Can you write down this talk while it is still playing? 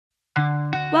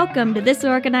Welcome to This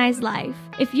Organized Life.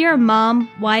 If you're a mom,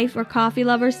 wife, or coffee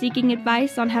lover seeking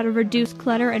advice on how to reduce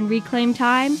clutter and reclaim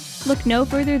time, look no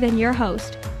further than your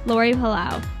host, Lori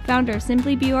Palau, founder of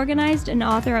Simply Be Organized and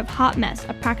author of Hot Mess,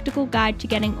 a practical guide to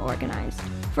getting organized.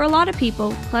 For a lot of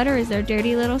people, clutter is their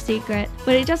dirty little secret,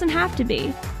 but it doesn't have to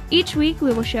be. Each week,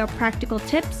 we will share practical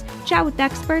tips, chat with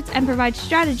experts, and provide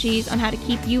strategies on how to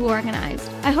keep you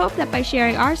organized. I hope that by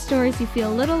sharing our stories, you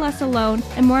feel a little less alone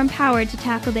and more empowered to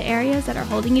tackle the areas that are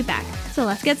holding you back. So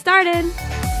let's get started.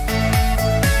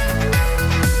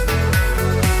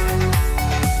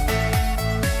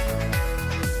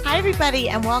 Hi, everybody,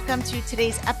 and welcome to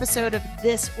today's episode of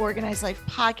This Organized Life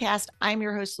podcast. I'm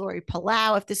your host, Lori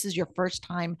Palau. If this is your first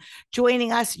time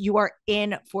joining us, you are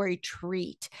in for a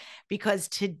treat because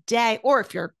today, or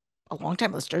if you're a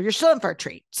longtime listener, you're still in for a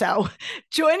treat. So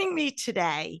joining me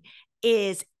today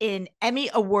is an Emmy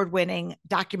award-winning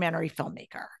documentary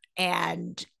filmmaker.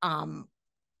 And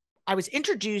I was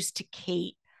introduced to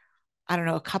Kate, I don't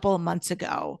know, a couple of months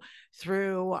ago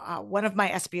through one of my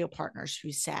SBO partners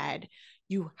who said,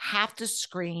 you have to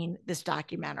screen this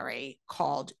documentary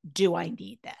called Do I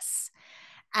Need This?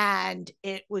 And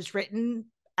it was written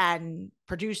and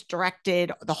produced,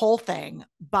 directed, the whole thing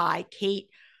by Kate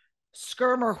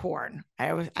Schermerhorn.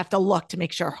 I have to look to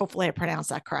make sure, hopefully I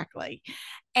pronounced that correctly.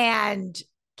 And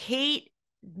Kate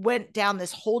went down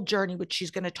this whole journey, which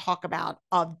she's going to talk about,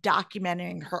 of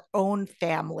documenting her own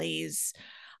family's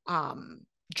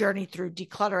journey through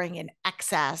decluttering and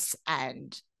excess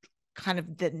and kind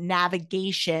of the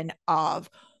navigation of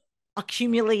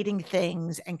accumulating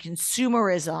things and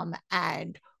consumerism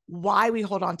and why we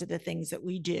hold on to the things that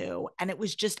we do. And it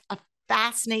was just a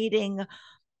fascinating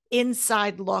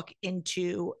inside look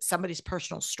into somebody's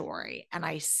personal story. And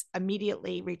I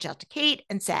immediately reached out to Kate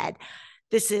and said,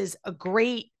 this is a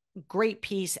great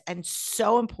piece and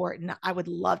so important. I would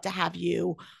love to have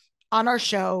you on our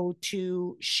show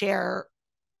to share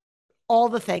all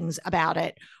the things about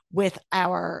it with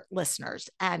our listeners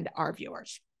and our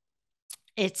viewers.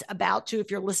 It's about to, if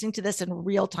you're listening to this in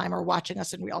real time or watching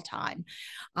us in real time,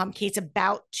 Kate's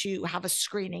about to have a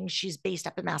screening. She's based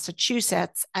up in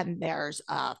Massachusetts, and there's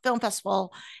a film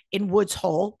festival in Woods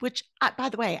Hole, which, by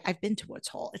the way, I've been to Woods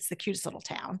Hole. It's the cutest little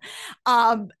town,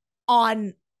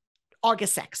 on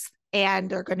August 6th. And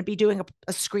they're going to be doing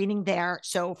a screening there.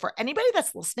 So for anybody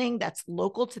that's listening, that's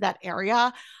local to that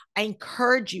area, I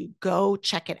encourage you, go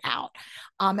check it out.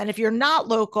 And if you're not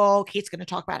local, Kate's going to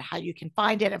talk about how you can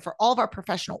find it. And for all of our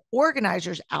professional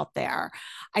organizers out there,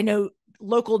 I know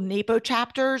local NAPO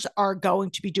chapters are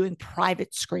going to be doing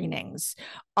private screenings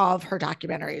of her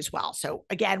documentary as well. So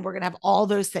again, we're going to have all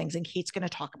those things and Kate's going to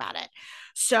talk about it.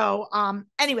 So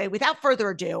anyway, without further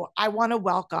ado, I want to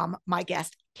welcome my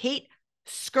guest, Kate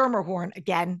Schermerhorn,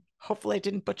 again, hopefully I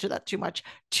didn't butcher that too much,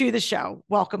 to the show.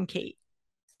 Welcome, Kate.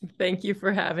 Thank you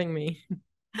for having me.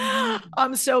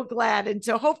 I'm so glad. And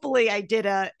so hopefully I did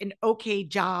an okay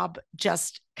job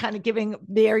just kind of giving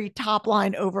very top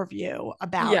line overview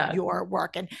about your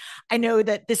work. And I know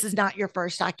that this is not your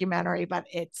first documentary, but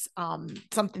it's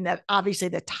something that obviously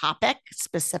the topic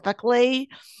specifically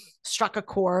struck a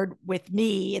chord with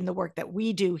me in the work that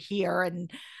we do here.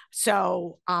 And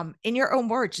so in your own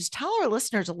words, just tell our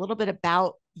listeners a little bit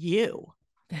about you.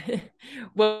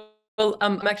 Well,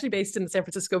 I'm actually based in the San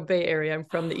Francisco Bay Area. I'm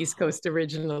from the East Coast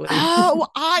originally. Oh,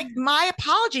 my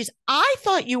apologies. I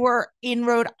thought you were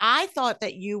I thought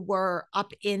that you were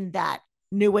up in that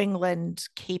New England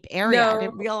Cape area. No, I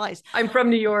didn't realize. I'm from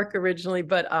New York originally,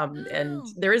 but and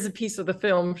there is a piece of the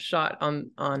film shot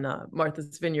on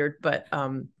Martha's Vineyard, but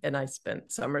and I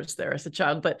spent summers there as a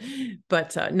child, but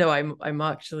no, I'm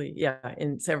actually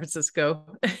in San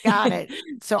Francisco. Got it.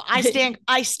 So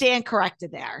I stand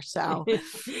corrected there. So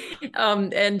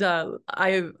I'm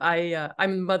a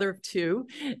mother of two,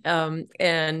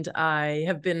 and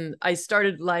I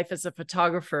started life as a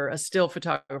photographer, a still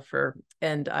photographer,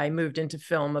 and I moved into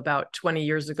film about 20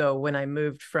 years ago when I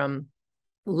moved from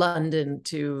London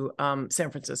to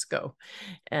San Francisco,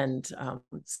 and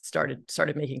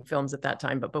started making films at that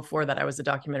time. But before that, I was a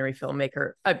documentary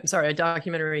filmmaker. I'm sorry, a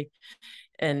documentary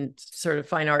and sort of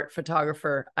fine art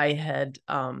photographer. I had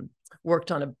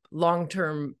worked on a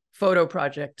long-term photo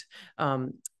project, a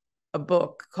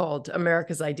book called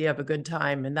America's Idea of a Good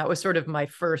Time, and that was sort of my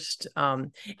first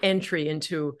entry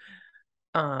into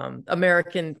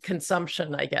American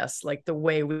consumption, I guess, like the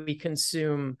way we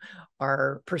consume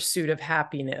our pursuit of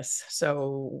happiness.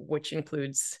 So, which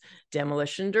includes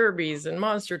demolition derbies and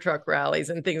monster truck rallies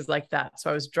and things like that. So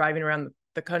I was driving around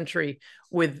the country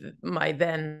with my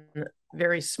then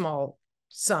very small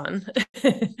son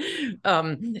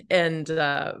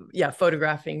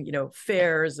photographing,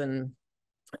 fairs and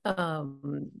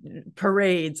um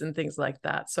parades and things like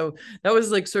that. So that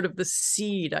was like sort of the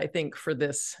seed, I think, for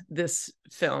this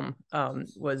film,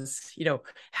 was, you know,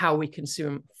 how we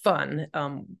consume fun.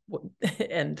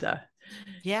 And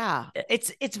Yeah,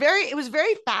 it was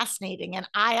very fascinating. And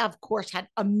I, of course, had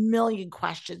a million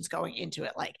questions going into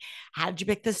it. Like, how did you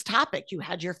pick this topic? You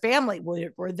had your family.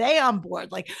 Were they on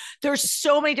board? Like, there's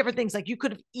so many different things. Like, you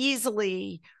could have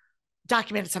easily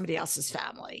documented somebody else's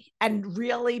family and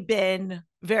really been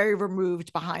very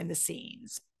removed behind the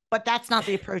scenes. But that's not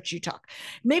the approach you took.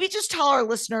 Maybe just tell our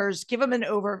listeners, give them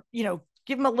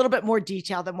give them a little bit more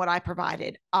detail than what I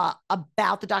provided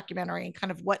about the documentary and kind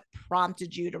of what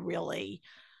prompted you to really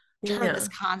turn this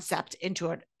concept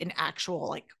into an actual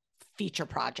like feature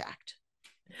project.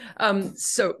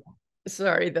 So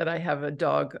sorry that I have a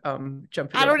dog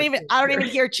jumping. I don't even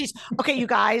hear cheese. Okay, you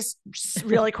guys,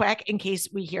 really quick, in case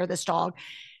we hear this dog,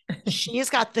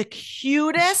 she's got the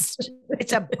cutest.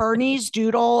 It's a Bernese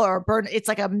doodle it's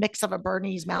like a mix of a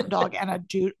Bernese mountain dog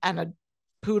and a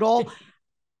poodle.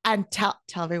 And tell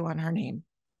everyone her name.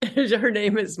 Her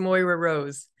name is Moira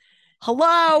Rose.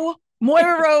 Hello,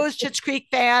 Moira Rose, Schitt's Creek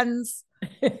fans.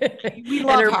 We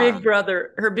love and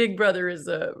her big brother is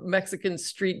a Mexican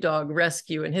street dog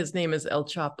rescue, and his name is El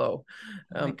Chapo.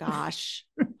 Oh my gosh,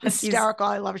 hysterical!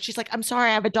 I love it. She's like, "I'm sorry,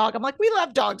 I have a dog." I'm like, "We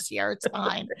love dogs here. It's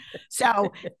fine."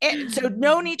 So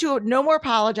no more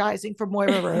apologizing for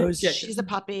Moira Rose. She's a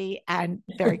puppy and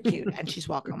very cute, and she's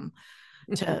welcome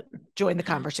to join the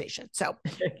conversation. So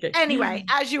anyway,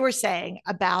 as you were saying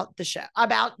about the show,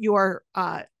 about your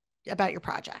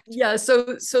project. Yeah. So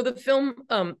the film,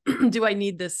 Do I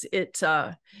Need This?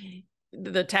 The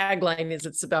tagline is,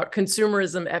 it's about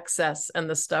consumerism, excess, and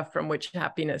the stuff from which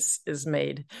happiness is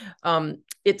made.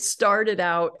 It started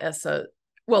out as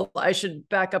I should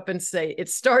back up and say it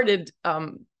started,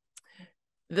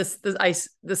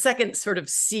 the second sort of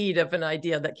seed of an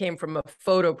idea that came from a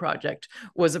photo project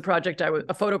was a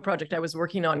photo project I was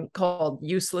working on called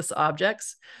Useless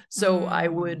Objects. So I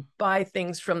would buy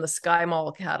things from the Sky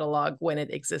Mall catalog when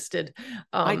it existed.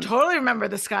 I totally remember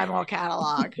the Sky Mall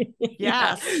catalog. Yes.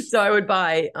 Yeah. So I would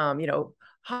buy,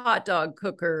 hot dog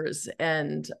cookers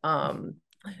and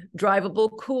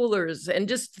drivable coolers and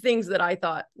just things that I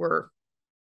thought were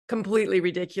completely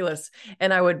ridiculous,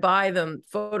 and I would buy them,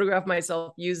 photograph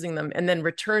myself using them, and then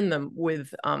return them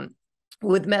with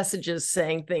messages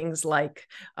saying things like,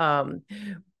 why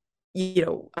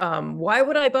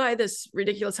would I buy this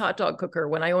ridiculous hot dog cooker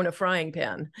when I own a frying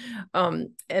pan?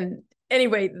 And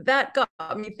anyway, that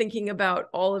got me thinking about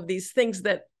all of these things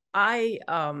that I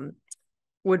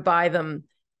would buy them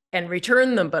and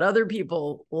return them, but other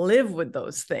people live with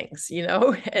those things,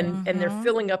 and they're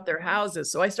filling up their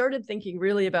houses. So I started thinking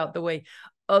really about the way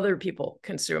other people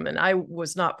consume. And I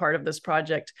was not part of this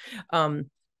project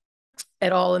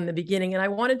at all in the beginning. And I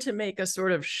wanted to make a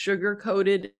sort of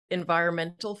sugar-coated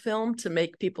environmental film to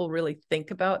make people really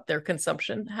think about their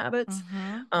consumption habits.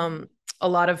 A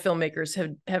lot of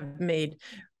filmmakers have made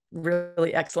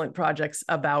really excellent projects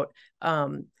about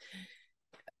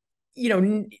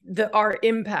our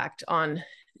impact on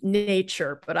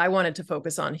nature, but I wanted to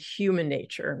focus on human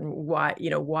nature and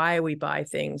why we buy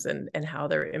things and how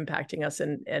they're impacting us,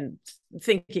 and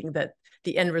thinking that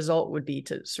the end result would be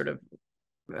to sort of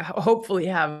hopefully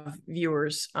have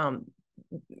viewers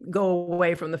go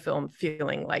away from the film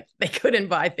feeling like they couldn't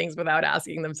buy things without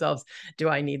asking themselves, do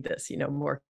I need this?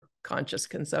 More conscious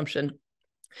consumption.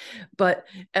 But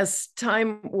as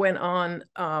time went on,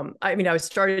 I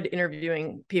started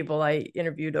interviewing people. I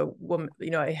interviewed a woman,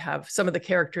 I have some of the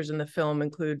characters in the film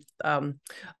include a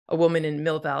woman in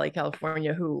Mill Valley,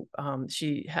 California, who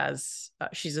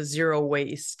she's a zero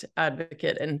waste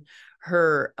advocate, and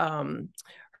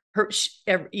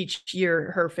each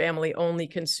year her family only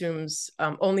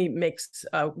makes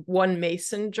one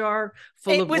mason jar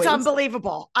full of waste. It was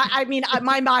unbelievable.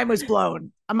 My mind was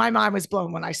blown. My mind was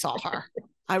blown when I saw her.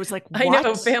 I was like, what? I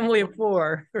know, family of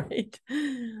four, right?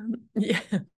 Yeah.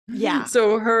 Yeah.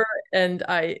 So her and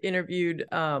I interviewed,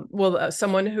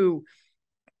 someone who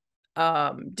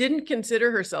didn't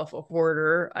consider herself a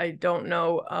hoarder. I don't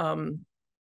know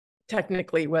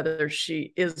technically whether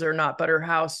she is or not, but her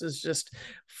house is just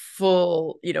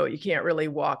full, you can't really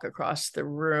walk across the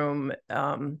room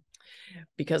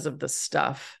because of the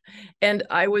stuff. And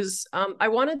I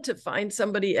wanted to find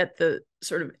somebody at the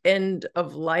sort of end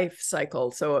of life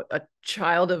cycle. So a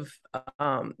child of,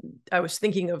 I was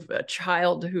thinking of a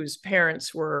child whose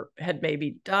parents had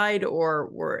maybe died or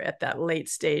were at that late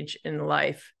stage in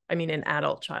life. An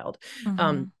adult child,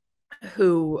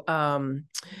 who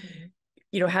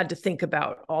had to think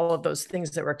about all of those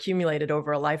things that were accumulated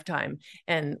over a lifetime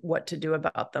and what to do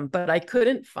about them. But I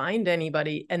couldn't find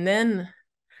anybody. And then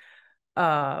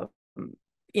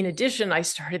in addition, I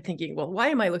started thinking, well, why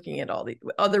am I looking at all the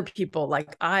other people?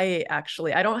 Like I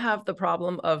don't have the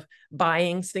problem of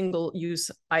buying single use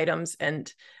items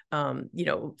and,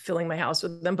 filling my house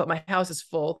with them, but my house is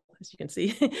full, as you can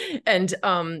see. And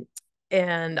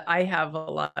I have a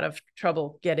lot of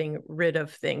trouble getting rid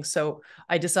of things. So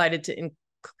I decided to,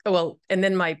 and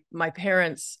then my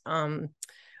parents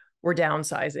were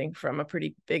downsizing from a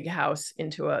pretty big house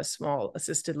into a small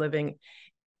assisted living.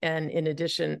 And in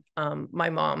addition, my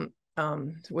mom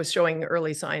was showing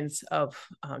early signs of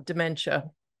dementia.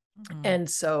 Mm-hmm. And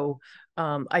so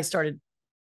I started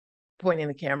pointing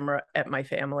the camera at my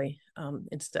family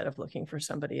instead of looking for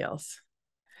somebody else.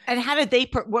 And how did they,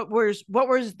 what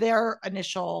was their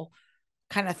initial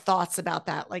kind of thoughts about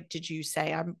that? Like, did you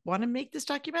say, I want to make this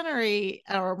documentary,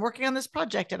 or I'm working on this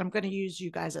project and I'm going to use you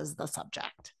guys as the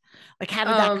subject? Like, how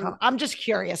did that come? I'm just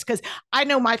curious, because I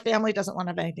know my family doesn't want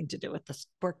to have anything to do with this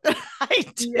work that I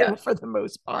do for the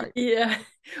most part. Yeah.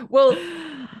 Well,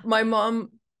 my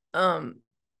mom,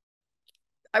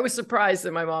 I was surprised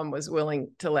that my mom was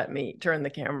willing to let me turn the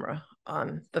camera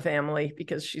on the family,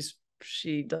 because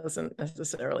she doesn't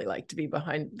necessarily like to be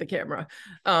behind the camera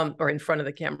or in front of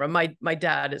the camera. My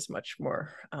dad is much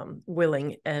more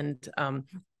willing. And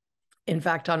in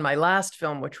fact, on my last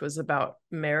film, which was about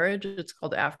marriage, it's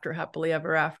called After Happily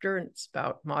Ever After, and it's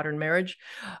about modern marriage.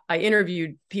 I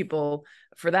interviewed people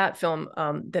for that film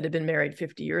that had been married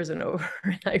 50 years and over.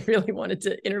 And I really wanted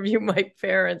to interview my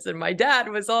parents, and my dad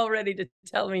was all ready to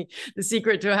tell me the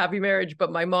secret to a happy marriage,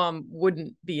 but my mom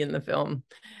wouldn't be in the film.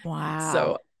 Wow.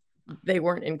 So they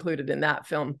weren't included in that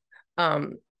film.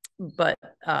 But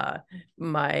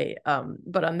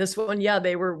on this one,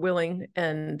 they were willing.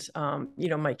 And,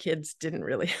 my kids didn't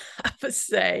really have a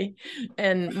say.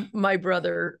 And my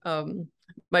brother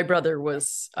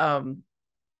was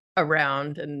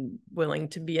around and willing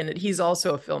to be in it. He's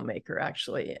also a filmmaker,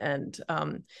 actually. And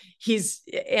he's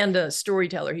a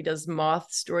storyteller. He does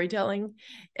moth storytelling.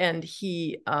 And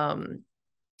he's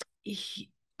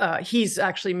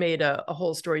actually made a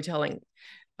whole storytelling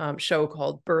show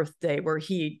called Birthday, where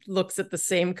he looks at the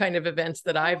same kind of events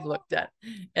that I've looked at.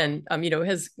 And,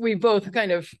 we both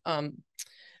kind of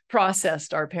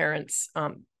processed our parents'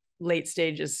 late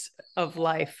stages of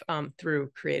life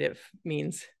through creative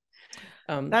means.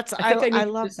 I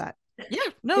love that. Yeah,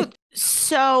 no.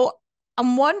 So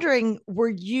I'm wondering, were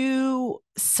you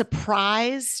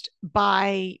surprised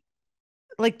by,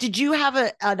 like, did you have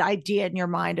an idea in your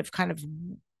mind of kind of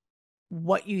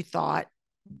what you thought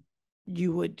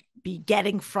you would be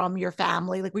getting from your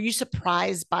family? Like, were you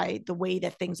surprised by the way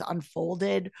that things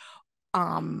unfolded,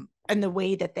 and the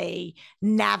way that they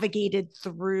navigated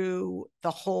through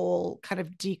the whole kind of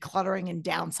decluttering and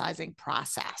downsizing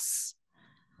process?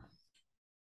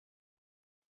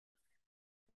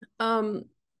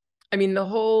 The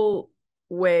whole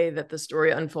way that the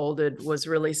story unfolded was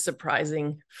really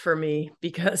surprising for me,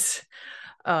 because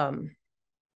I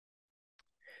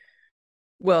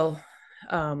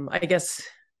guess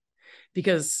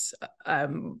because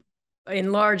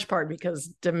in large part because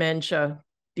dementia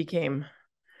became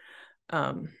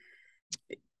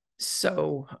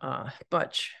so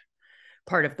much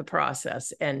part of the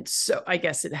process. And so I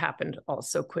guess it happened all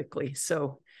so quickly.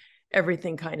 So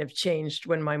everything kind of changed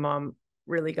when my mom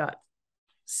really got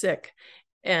sick.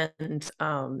 And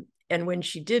when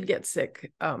she did get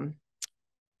sick,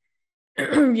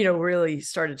 really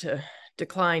started to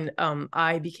decline,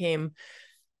 I became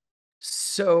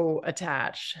so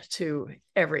attached to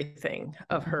everything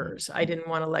of hers. I didn't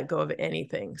want to let go of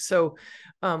anything. So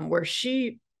where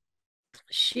she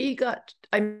got,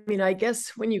 I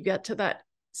guess when you get to that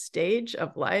stage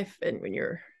of life, and when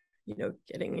you're,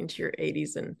 getting into your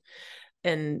 80s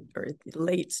or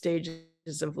late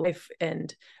stages of life,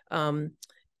 and I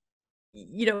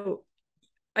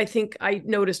think I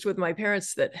noticed with my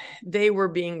parents that they were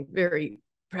being very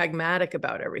pragmatic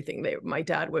about everything. There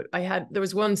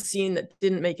was one scene that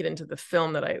didn't make it into the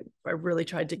film that I really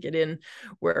tried to get in,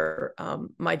 where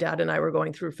my dad and I were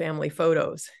going through family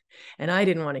photos, and I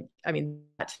didn't want to,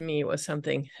 that to me was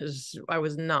something I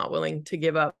was not willing to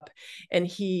give up. And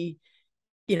he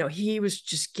was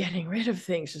just getting rid of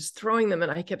things, just throwing them.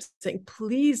 And I kept saying,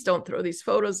 please don't throw these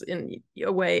photos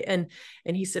away. And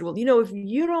he said, well, if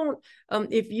you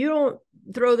don't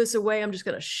throw this away, I'm just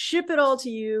going to ship it all to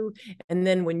you. And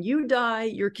then when you die,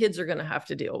 your kids are going to have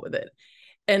to deal with it.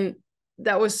 And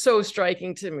that was so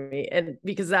striking to me. And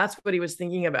because that's what he was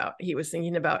thinking about. He was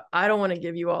thinking about, I don't want to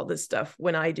give you all this stuff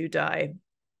when I do die.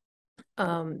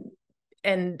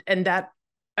 and that,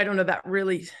 I don't know, that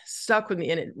really stuck with me.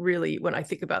 And it really, when I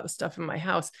think about the stuff in my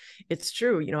house, it's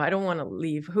true. You know, I don't want to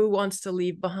leave. Who wants to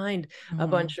leave behind a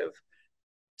bunch of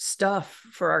stuff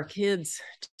for our kids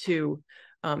to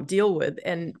deal with?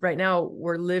 And right now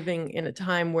we're living in a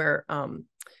time where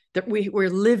that we're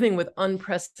living with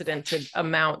unprecedented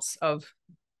amounts of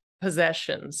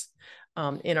possessions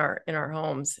in our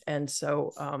homes. And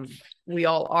so we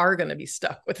all are going to be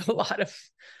stuck with a lot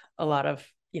of,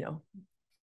 you know,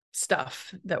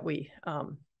 stuff that we're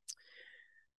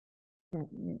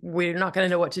not going to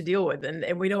know what to deal with.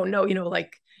 And we don't know, you know,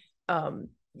 like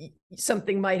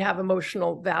something might have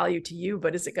emotional value to you,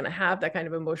 but is it going to have that kind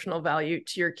of emotional value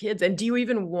to your kids? And do you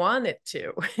even want it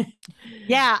to?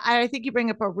 Yeah, I think you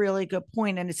bring up a really good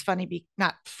point. And it's funny,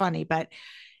 not funny, but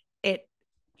it,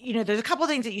 you know, there's a couple of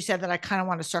things that you said that I kind of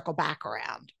want to circle back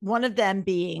around. One of them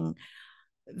being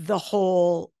the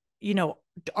whole, you know,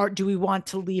 do we want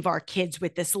to leave our kids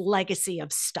with this legacy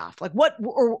of stuff? Like what,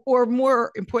 or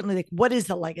more importantly, like what is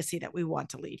the legacy that we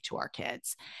want to leave to our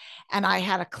kids? And I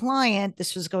had a client,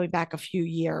 this was going back a few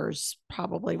years,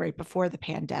 probably right before the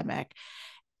pandemic.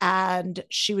 And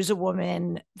she was a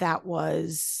woman that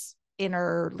was in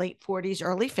her late 40s,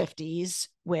 early 50s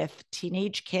with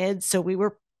teenage kids. So we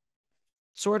were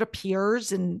sort of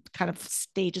peers and kind of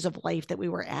stages of life that we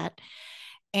were at.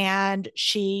 And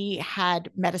she had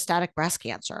metastatic breast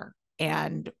cancer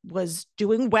and was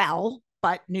doing well,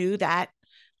 but knew that,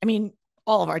 I mean,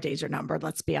 all of our days are numbered,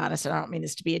 let's be honest. And I don't mean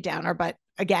this to be a downer, but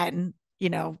again, you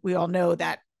know, we all know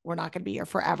that we're not going to be here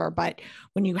forever. But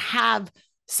when you have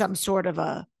some sort of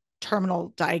a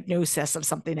terminal diagnosis of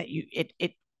something that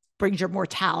it brings your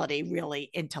mortality really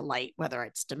into light, whether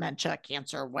it's dementia,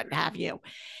 cancer, what have you.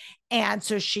 And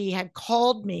so she had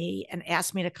called me and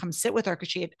asked me to come sit with her because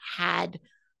she had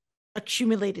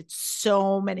accumulated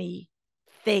so many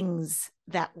things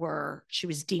that she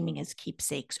was deeming as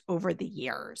keepsakes over the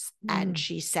years. And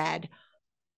she said,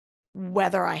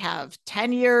 whether I have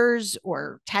 10 years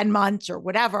or 10 months or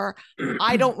whatever,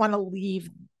 I don't want to leave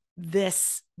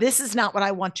this. This is not what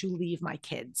I want to leave my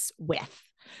kids with.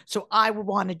 So I would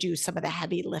want to do some of the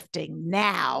heavy lifting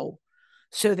now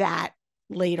so that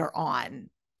later on.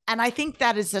 And I think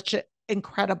that is such an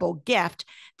incredible gift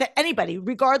that anybody,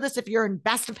 regardless if you're in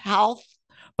best of health,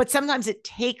 but sometimes it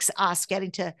takes us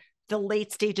getting to the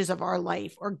late stages of our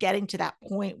life or getting to that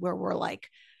point where we're like,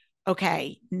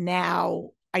 okay,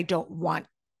 now I don't want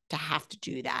to have to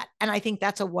do that. And I think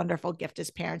that's a wonderful gift as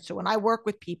parents. So when I work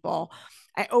with people,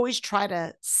 I always try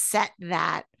to set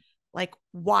that, like,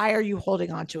 why are you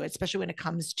holding on to it? Especially when it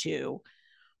comes to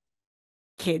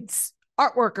kids'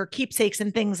 artwork or keepsakes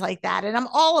and things like that. And I'm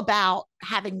all about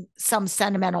having some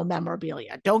sentimental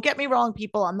memorabilia. Don't get me wrong,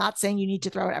 people. I'm not saying you need to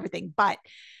throw out everything, but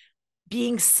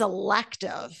being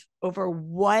selective over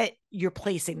what you're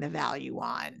placing the value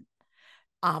on,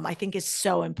 I think is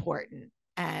so important.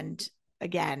 And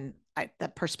again,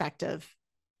 that perspective.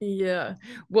 Yeah.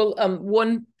 Well,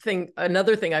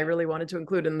 another thing I really wanted to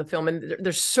include in the film, and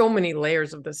there's so many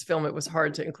layers of this film, it was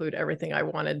hard to include everything I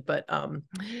wanted, but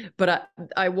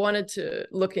I wanted to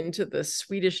look into the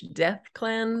Swedish death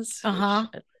cleanse,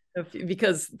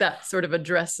 because that sort of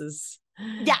addresses.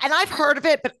 Yeah. And I've heard of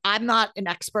it, but I'm not an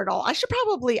expert at all.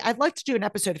 I'd like to do an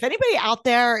episode. If anybody out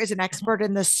there is an expert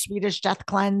in the Swedish death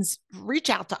cleanse, reach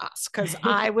out to us. Cause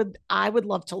I would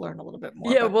love to learn a little bit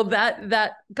more. Yeah. Well,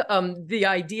 the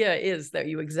idea is that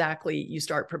you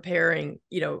start preparing,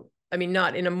 you know, I mean,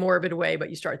 not in a morbid way, but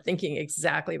you start thinking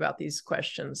exactly about these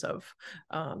questions of,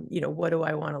 you know, what do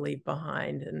I want to leave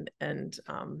behind? And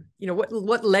you know,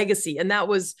 what legacy? And that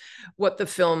was what the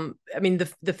film, I mean,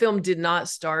 the film did not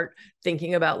start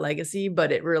thinking about legacy,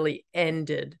 but it really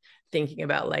ended thinking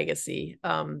about legacy.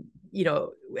 You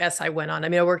know, as I went on, I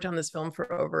mean, I worked on this film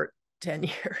for over 10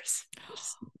 years.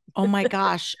 Oh my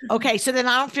gosh. Okay. So then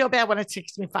I don't feel bad when it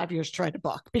takes me 5 years to write a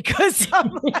book because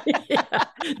yeah,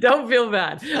 don't feel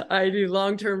bad. I do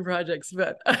long-term projects,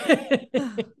 but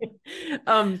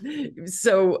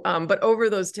but over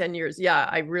those 10 years, yeah,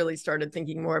 I really started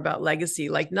thinking more about legacy,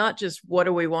 like not just what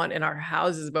do we want in our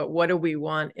houses, but what do we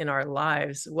want in our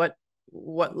lives? What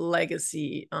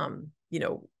legacy, you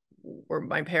know, were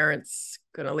my parents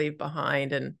going to leave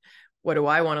behind, and what do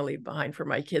I want to leave behind for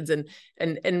my kids? And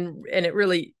it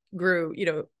really grew, you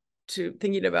know, to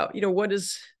thinking about, you know, what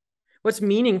what's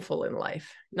meaningful in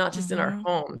life, not just in our Mm-hmm.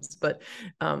 homes, but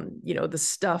the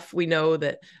stuff. We know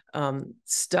that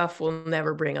stuff will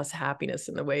never bring us happiness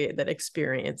in the way that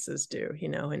experiences do,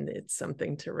 and it's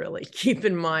something to really keep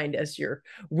in mind as you're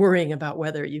worrying about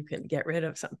whether you can get rid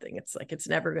of something. It's like, it's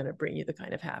never going to bring you the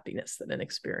kind of happiness that an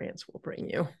experience will bring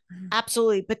you.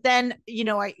 Absolutely. But then,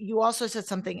 you also said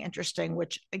something interesting,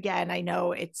 which again, I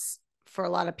know it's for a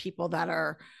lot of people that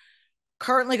are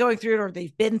currently going through it or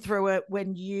they've been through it.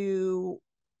 When you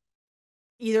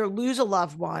either lose a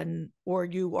loved one or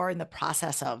you are in the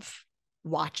process of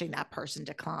watching that person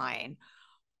decline,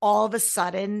 all of a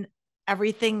sudden,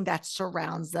 everything that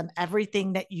surrounds them,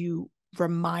 everything that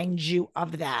reminds you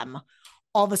of them,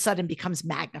 all of a sudden becomes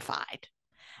magnified.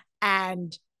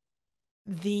 And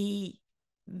the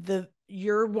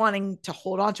you're wanting to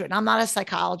hold on to it. And I'm not a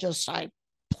psychologist. I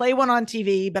play one on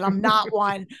TV, but I'm not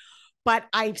one. But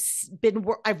I've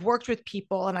worked with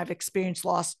people and I've experienced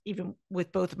loss even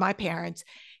with both of my parents.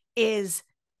 Is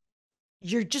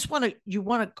you want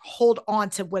to hold on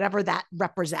to whatever that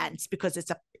represents, because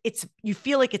you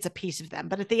feel like it's a piece of them.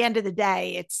 But at the end of the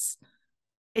day, it's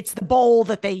the bowl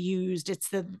that they used. It's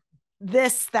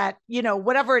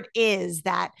whatever it is,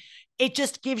 that it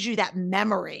just gives you that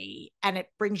memory and it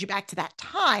brings you back to that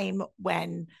time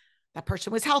when that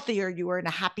person was healthy or you were in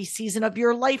a happy season of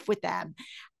your life with them.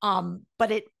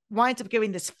 But it winds up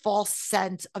giving this false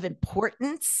sense of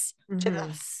importance to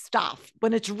the stuff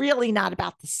when it's really not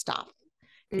about the stuff.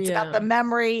 It's about the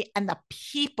memory and the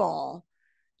people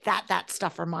that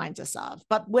stuff reminds us of.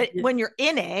 But when you're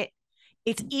in it,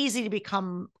 it's easy to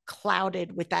become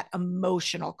clouded with that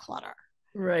emotional clutter.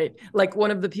 Right. Like one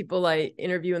of the people I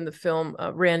interview in the film,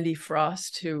 Randy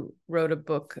Frost, who wrote a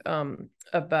book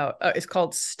about, it's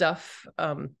called Stuff.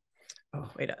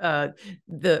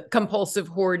 The compulsive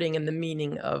hoarding and the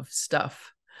meaning of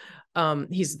stuff.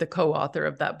 He's the co-author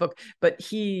of that book, but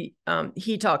he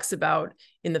talks about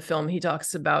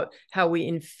how we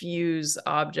infuse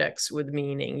objects with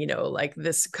meaning, like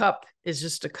this cup is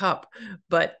just a cup.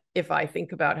 But if I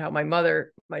think about how my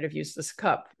mother might have used this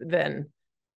cup, then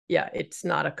it's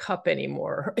not a cup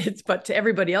anymore. But to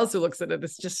everybody else who looks at it,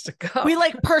 it's just a cup. We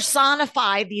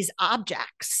personify these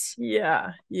objects.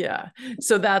 Yeah.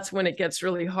 So that's when it gets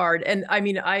really hard. And I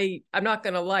mean, I'm not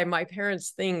going to lie, my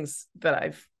parents' things that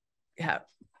I've had,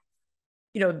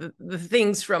 the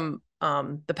things from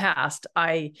the past,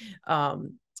 I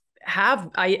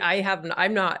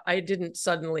didn't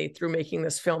suddenly, through making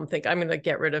this film, think I'm going to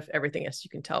get rid of everything, as you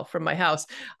can tell from my house.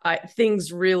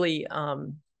 Things really, I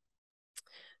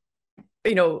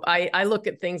look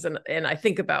at things and I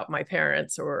think about my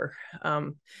parents or,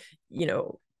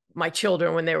 my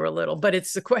children when they were little, but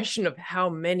it's a question of how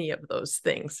many of those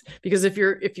things, because if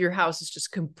your house is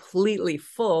just completely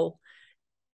full,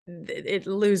 it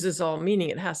loses all meaning.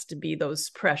 It has to be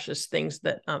those precious things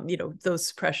that,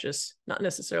 those precious, not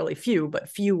necessarily few, but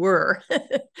fewer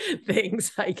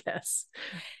things, I guess.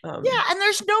 And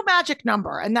there's no magic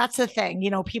number. And that's the thing,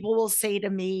 people will say to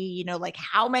me, like,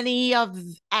 how many of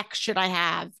X should I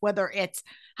have? Whether it's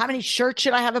how many shirts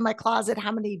should I have in my closet?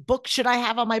 How many books should I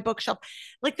have on my bookshelf?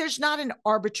 Like, there's not an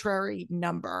arbitrary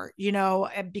number,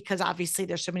 because obviously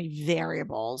there's so many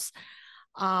variables.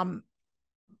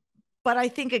 But I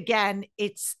think, again,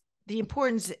 it's the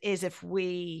importance is if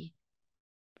we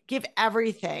give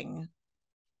everything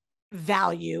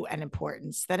value and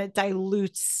importance, then it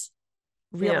dilutes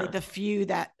really the few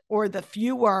or the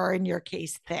fewer, in your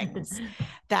case, things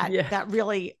that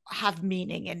really have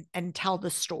meaning and tell the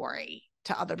story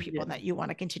to other people that you want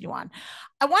to continue on.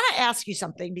 I want to ask you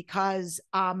something, because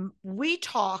we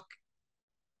talk,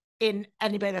 in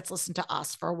anybody that's listened to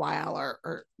us for a while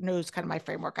or knows kind of my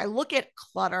framework, I look at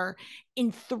clutter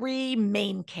in three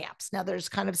main camps. Now there's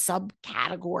kind of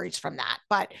subcategories from that,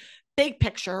 but big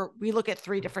picture, we look at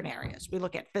three different areas. We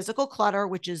look at physical clutter,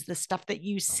 which is the stuff that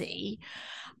you see.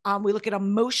 We look at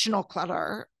emotional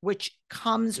clutter, which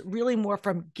comes really more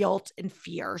from guilt and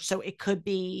fear. So it could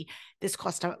be, this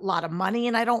costs a lot of money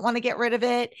and I don't want to get rid of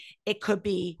it. It could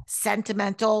be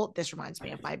sentimental. This reminds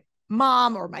me of my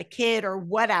mom or my kid or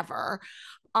whatever.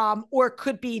 Or it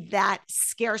could be that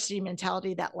scarcity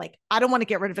mentality that, like, I don't want to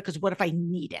get rid of it because what if I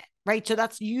need it, right? So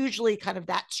that's usually kind of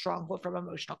that stronghold from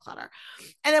emotional clutter.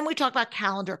 And then we talk about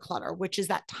calendar clutter, which is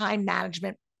that time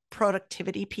management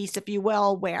productivity piece, if you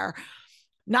will, where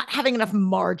not having enough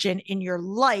margin in your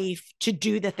life to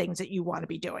do the things that you want to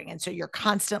be doing. And so you're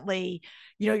constantly,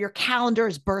 your calendar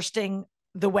is bursting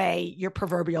the way your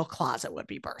proverbial closet would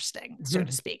be bursting, so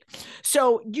to speak.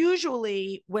 So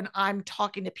usually when I'm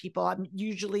talking to people, I'm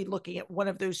usually looking at one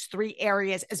of those three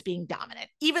areas as being dominant,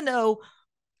 even though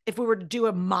if we were to do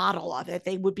a model of it,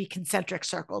 they would be concentric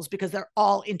circles because they're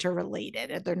all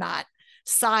interrelated and they're not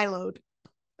siloed.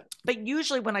 But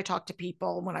usually when I talk to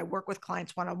people, when I work with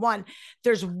clients one-on-one,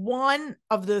 there's one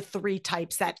of the three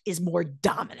types that is more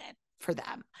dominant for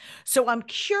them. So I'm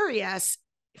curious,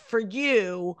 for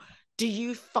you, do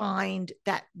you find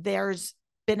that there's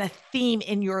been a theme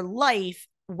in your life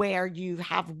where you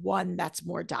have one that's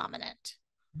more dominant?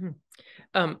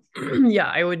 Yeah,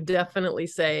 I would definitely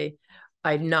say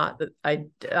I'm not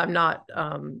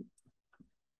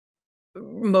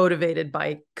motivated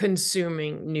by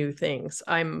consuming new things.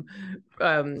 I'm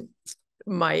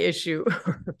my issue,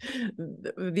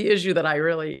 the issue that I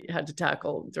really had to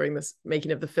tackle during this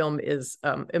making of the film is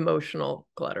emotional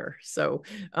clutter. So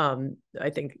I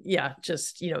think, yeah,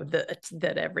 just,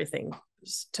 that everything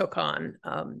took on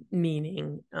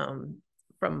meaning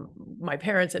from my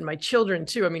parents and my children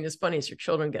too. I mean, it's funny as your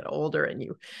children get older and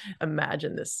you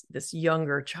imagine this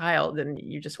younger child and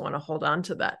you just want to hold on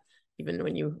to that. Even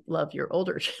when you love your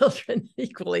older children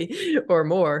equally or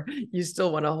more, you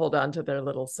still want to hold on to their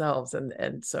little selves.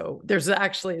 And so there's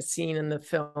actually a scene in the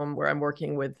film where I'm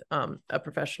working with a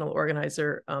professional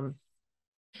organizer,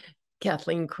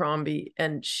 Kathleen Crombie,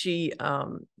 and she,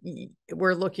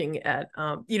 we're looking at,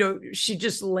 she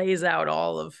just lays out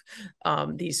all of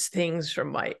these things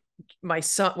from my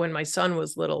son, when my son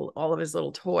was little, all of his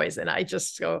little toys. And I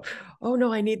just go, oh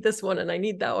no, I need this one and I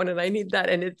need that one and I need that.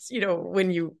 And it's,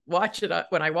 when I watch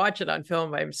it on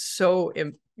film, I'm so,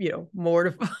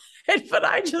 mortified, but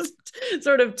I just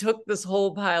sort of took this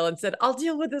whole pile and said, I'll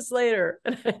deal with this later.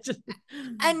 And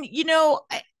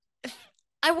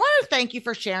I want to thank you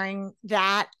for sharing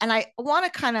that. And I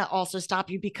want to kind of also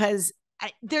stop you because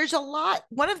there's a lot,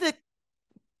 one of the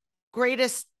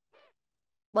greatest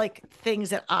things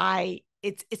that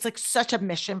it's like such a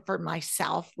mission for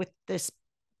myself with this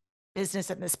business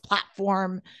and this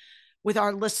platform with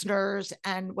our listeners,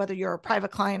 and whether you're a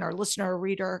private client or listener or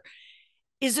reader,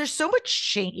 is there so much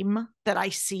shame that I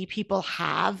see people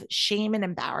have, shame and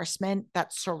embarrassment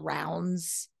that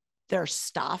surrounds their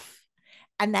stuff,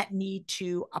 and that need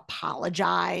to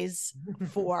apologize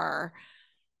for,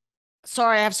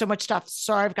 sorry, I have so much stuff.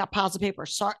 Sorry, I've got piles of paper.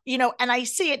 Sorry, and I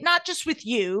see it not just with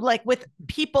you, like with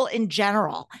people in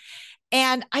general.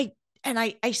 And I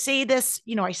say this,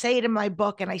 I say it in my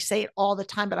book and I say it all the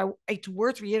time, but it's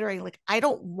worth reiterating. Like, I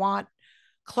don't want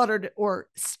cluttered or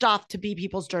stuff to be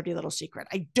people's dirty little secret.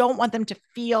 I don't want them to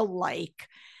feel like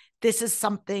this is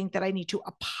something that I need to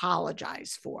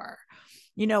apologize for.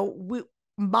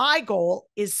 My goal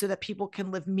is so that people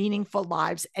can live meaningful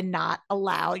lives and not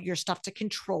allow your stuff to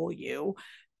control you.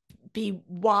 Be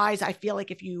wise. I feel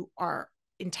like if you are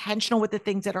intentional with the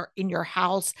things that are in your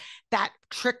house, that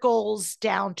trickles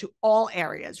down to all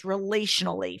areas,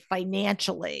 relationally,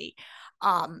 financially,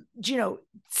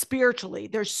 spiritually.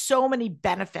 There's so many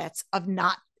benefits of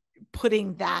not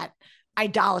putting that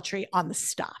idolatry on the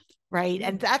stuff, right?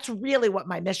 And that's really what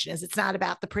my mission is. It's not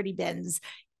about the pretty bins,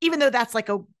 even though that's like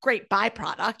a great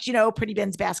byproduct, pretty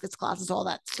bins, baskets, closets, all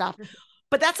that stuff.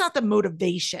 But that's not the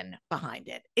motivation behind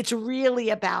it. It's really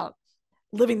about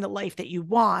living the life that you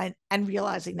want and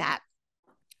realizing that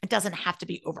it doesn't have to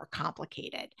be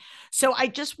overcomplicated. So I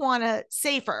just want to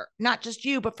say, for not just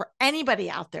you, but for anybody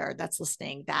out there that's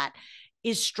listening that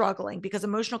is struggling, because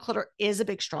emotional clutter is a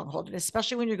big stronghold, and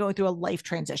especially when you're going through a life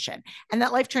transition. And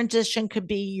that life transition could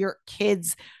be your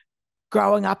kids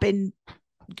growing up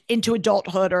into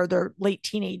adulthood or their late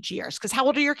teenage years. Because how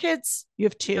old are your kids? You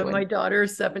have two. My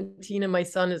daughter's 17 and my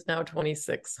son is now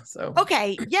 26. So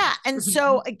okay, yeah. And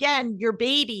so again, your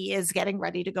baby is getting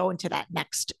ready to go into that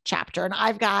next chapter. And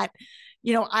I've got,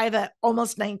 I have a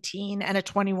almost 19 and a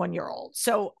 21-year-old.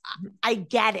 So I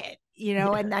get it.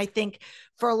 And I think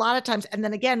for a lot of times, and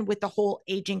then again, with the whole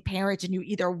aging parents, and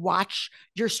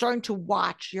you're starting to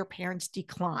watch your parents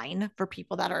decline, for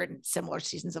people that are in similar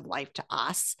seasons of life to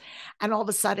us. And all of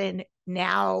a sudden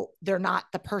now they're not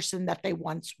the person that they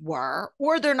once were,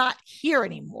 or they're not here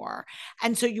anymore.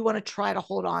 And so you want to try to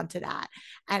hold on to that,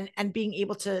 and being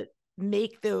able to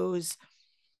make those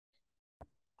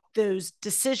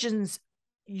decisions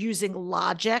using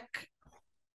logic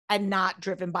and not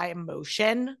driven by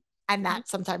emotion. And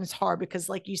that's sometimes hard because,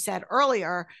 like you said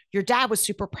earlier, your dad was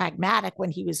super pragmatic when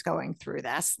he was going through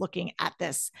this, looking at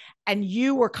this, and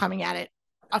you were coming at it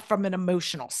from an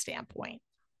emotional standpoint.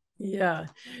 Yeah,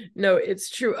 no, it's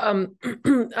true.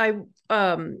 I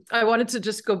wanted to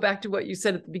just go back to what you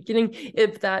said at the beginning,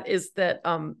 if that is that,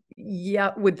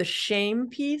 with the shame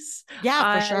piece.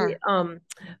 Yeah, for sure.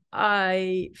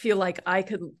 I feel like I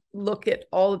could look at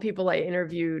all the people I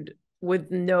interviewed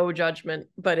with no judgment,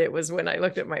 but it was when I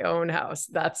looked at my own house,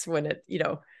 that's when it,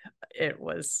 it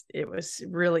was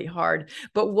really hard.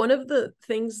 But one of the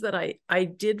things that I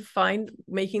did find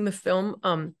making the film,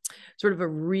 sort of a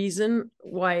reason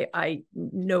why I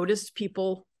noticed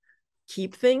people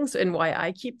keep things and why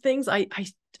I keep things, I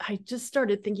just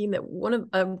started thinking that one of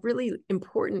a really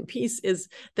important piece is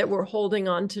that we're holding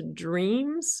on to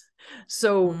dreams.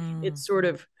 So it's sort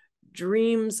of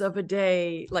dreams of a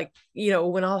day, like,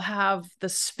 when I'll have the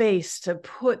space to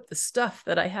put the stuff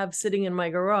that I have sitting in my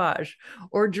garage,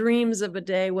 or dreams of a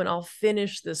day when I'll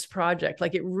finish this project.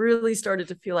 Like, it really started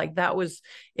to feel like that was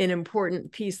an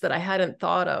important piece that I hadn't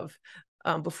thought of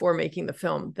before making the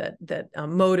film, that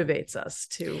motivates us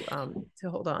to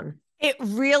hold on. It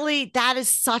really, that is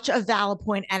such a valid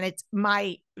point. And it's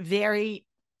my very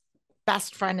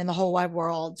best friend in the whole wide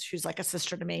world. She's like a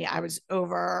sister to me. I was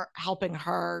over helping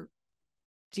her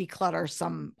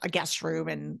declutter a guest room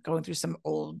and going through some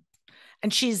old,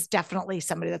 and she's definitely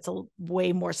somebody that's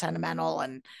way more sentimental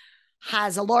and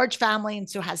has a large family. And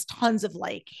so has tons of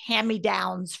like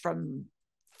hand-me-downs from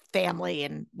family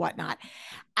and whatnot.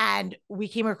 And we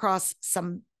came across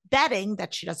some bedding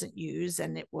that she doesn't use,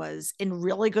 and it was in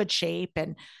really good shape.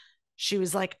 And she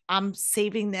was like, I'm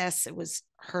saving this. It was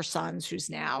her son's, who's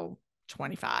now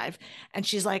 25. And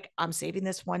she's like, I'm saving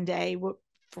this one day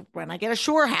for when I get a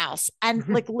shore house. And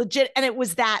like legit. And it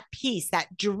was that piece,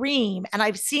 that dream. And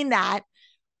I've seen that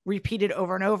repeated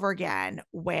over and over again,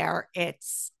 where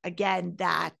it's again,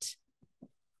 that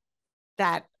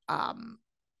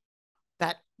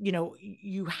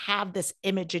you have this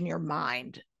image in your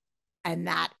mind, and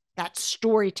that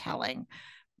storytelling,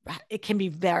 it can be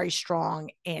very strong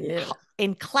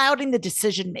in clouding the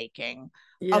decision making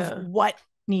of what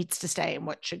needs to stay and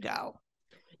what should go.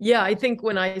 Yeah, I think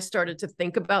when I started to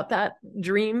think about that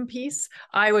dream piece,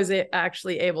 I was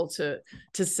actually able to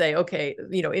say, okay,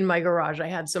 in my garage, I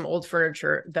had some old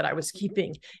furniture that I was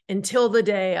keeping until the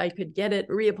day I could get it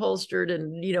reupholstered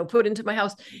and, put into my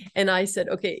house. And I said,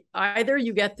 okay, either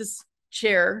you get this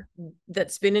chair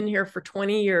that's been in here for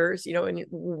 20 years, and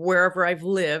wherever I've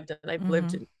lived, and I've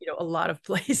lived in, a lot of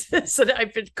places, so that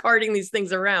I've been carting these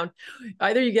things around.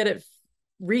 Either you get it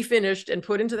refinished and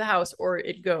put into the house, or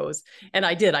it goes. And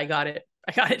I did. I got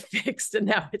it fixed, and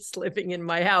now it's living in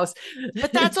my house.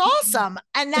 But that's awesome.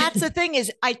 And that's the thing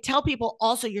is, I tell people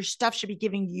also, your stuff should be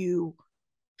you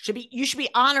should be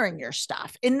honoring your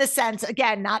stuff, in the sense,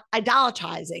 again, not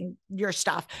idolatrizing your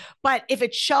stuff, but if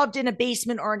it's shoved in a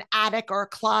basement or an attic or a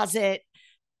closet,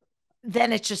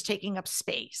 then it's just taking up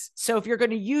space. So if you're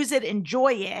going to use it,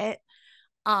 enjoy it,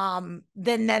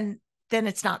 then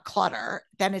it's not clutter.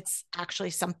 Then it's actually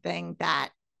something that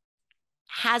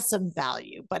has some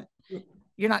value, but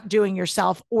you're not doing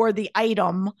yourself or the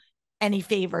item any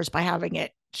favors by having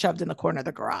it shoved in the corner of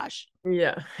the garage.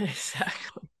 Yeah,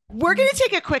 exactly. We're going to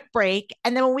take a quick break.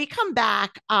 And then when we come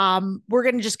back, we're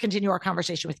going to just continue our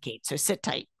conversation with Kate. So sit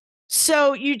tight.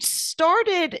 So you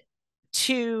started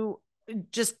to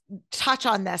just touch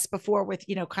on this before with,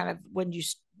 kind of when you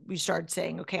started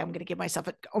saying, okay, I'm going to give myself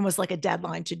almost like a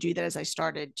deadline to do that, as I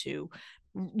started to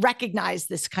recognize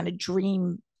this kind of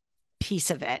dream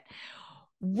piece of it.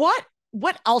 What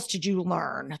else did you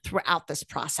learn throughout this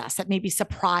process that maybe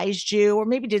surprised you, or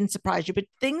maybe didn't surprise you, but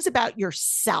things about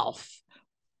yourself,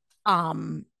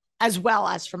 as well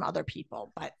as from other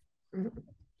people, but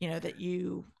that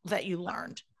you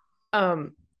learned?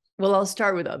 Well, I'll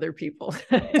start with other people.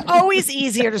 It's always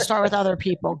easier to start with other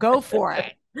people. Go for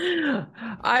it.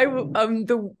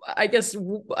 I guess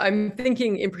I'm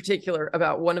thinking in particular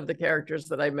about one of the characters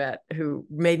that I met, who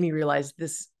made me realize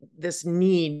this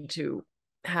need to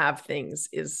have things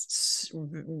is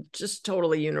just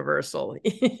totally universal.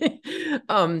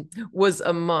 Was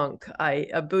a monk,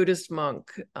 a Buddhist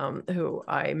monk, who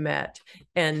I met,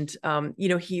 and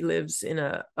he lives in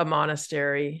a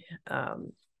monastery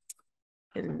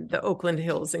in the Oakland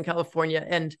Hills in California.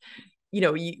 And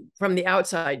from the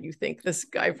outside, you think this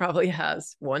guy probably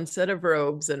has one set of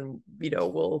robes and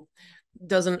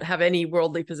doesn't have any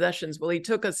worldly possessions. Well, he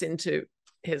took us into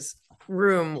his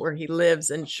room where he lives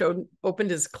and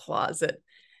opened his closet.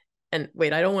 And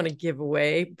wait, I don't want to give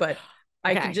away, but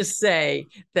I can just say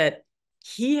that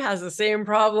he has the same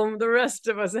problem the rest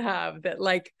of us have, that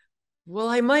like, well,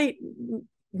 I might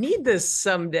need this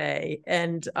someday.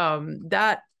 And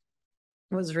that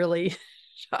was really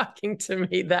shocking to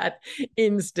me, that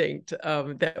instinct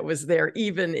that was there,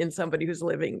 even in somebody who's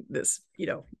living this,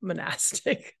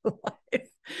 monastic life.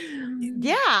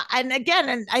 Yeah. And again,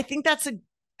 and I think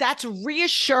that's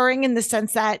reassuring in the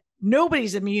sense that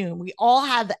nobody's immune. We all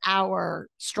have our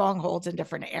strongholds in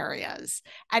different areas.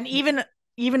 And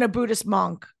even a Buddhist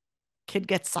monk could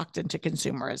get sucked into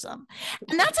consumerism.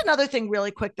 And that's another thing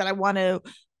really quick that I want to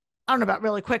I don't know about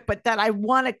really quick, but that I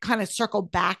want to kind of circle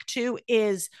back to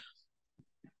is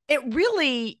it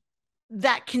really,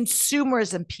 that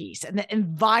consumerism piece and the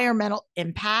environmental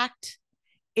impact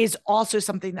is also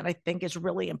something that I think is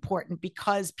really important,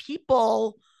 because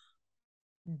people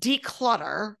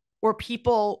declutter or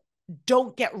people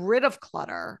don't get rid of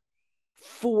clutter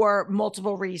for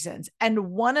multiple reasons. And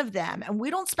one of them, and we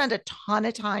don't spend a ton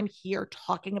of time here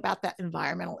talking about that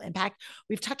environmental impact.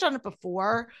 We've touched on it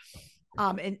before.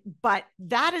 But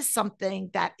that is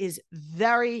something that is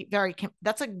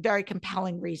that's a very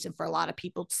compelling reason for a lot of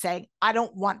people saying, I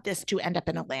don't want this to end up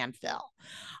in a landfill.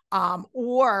 And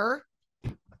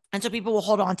so people will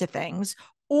hold on to things,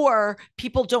 or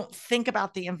people don't think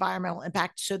about the environmental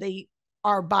impact. So they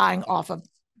are buying off of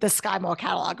the Sky Mall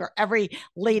catalog or every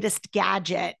latest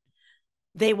gadget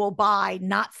they will buy,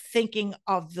 not thinking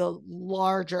of the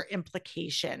larger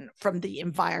implication from the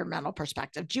environmental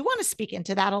perspective. Do you want to speak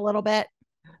into that a little bit?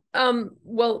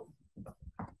 Well,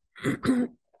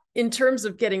 in terms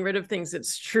of getting rid of things,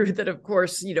 it's true that, of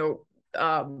course,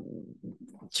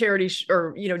 charity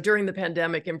or, during the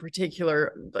pandemic in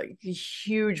particular, like a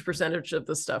huge percentage of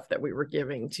the stuff that we were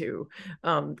giving to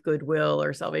Goodwill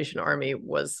or Salvation Army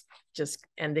was just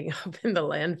ending up in the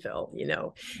landfill,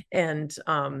 and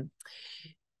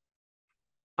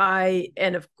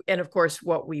of course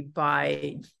what we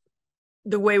buy,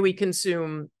 the way we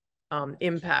consume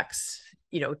impacts,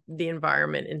 the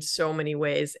environment in so many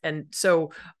ways. And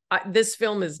so this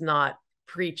film is not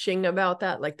preaching about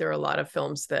that. Like there are a lot of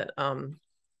films that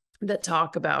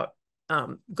talk about,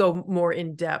 go more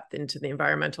in depth into the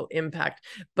environmental impact.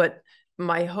 But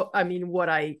what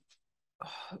I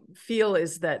feel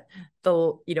is that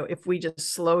if we just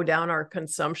slow down our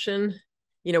consumption,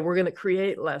 we're going to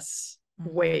create less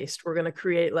waste. We're going to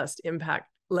create less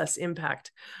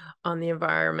impact on the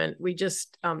environment. We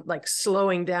just like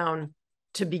slowing down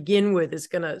to begin with is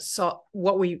going to solve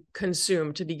what we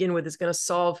consume to begin with is going to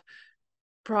solve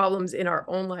problems in our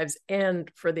own lives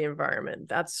and for the environment.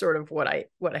 That's sort of what I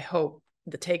hope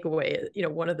the takeaway,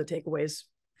 one of the takeaways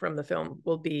from the film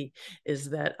will be, is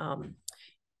that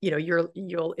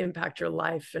you'll impact your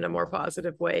life in a more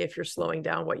positive way if you're slowing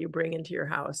down what you bring into your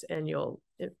house, and you'll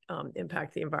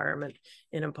impact the environment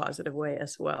in a positive way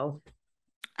as well.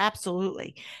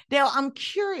 Absolutely. Now, I'm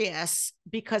curious,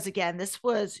 because again, this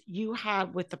was, you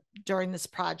had during this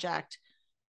project,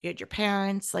 you had your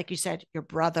parents, like you said, your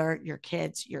brother, your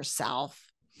kids,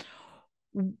 yourself.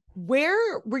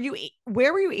 Where were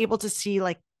you able to see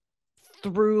like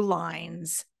through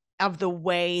lines of the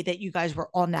way that you guys were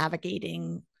all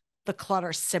navigating the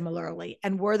clutter similarly?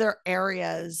 And were there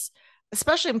areas,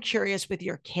 especially I'm curious with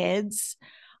your kids,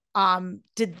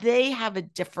 did they have a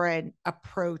different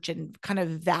approach and kind of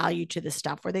value to the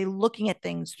stuff? Were they looking at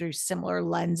things through similar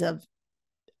lens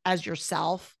as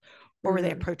yourself, or were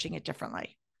they approaching it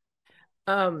differently?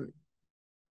 I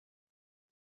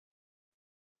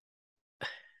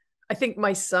think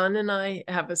my son and I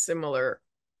have a similar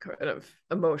kind of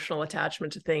emotional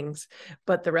attachment to things,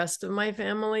 but the rest of my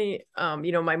family,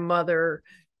 my mother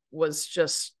was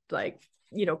just like,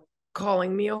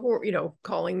 calling me a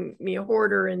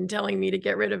hoarder and telling me to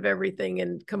get rid of everything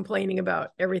and complaining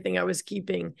about everything I was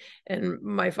keeping. And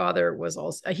my father was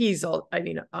also,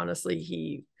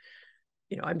 honestly,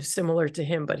 I'm similar to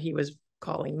him, but he was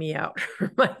calling me out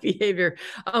for my behavior.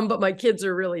 But my kids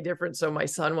are really different. So my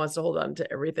son wants to hold on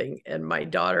to everything. And my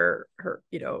daughter,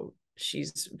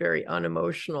 she's very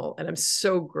unemotional, and I'm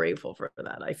so grateful for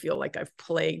that. I feel like I've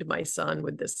plagued my son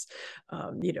with this,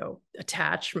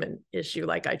 attachment issue.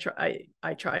 Like I try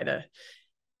to,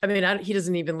 he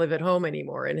doesn't even live at home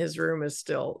anymore, and his room is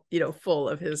still, full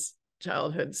of his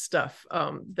childhood stuff.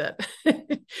 That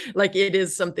like it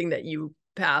is something that you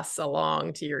pass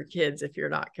along to your kids if you're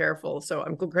not careful. So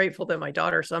I'm grateful that my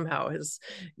daughter somehow has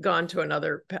gone to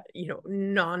another,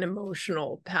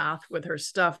 non-emotional path with her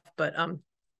stuff. But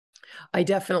I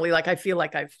definitely, I feel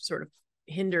like I've sort of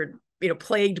hindered,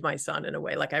 plagued my son in a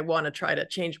way. Like I want to try to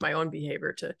change my own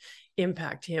behavior to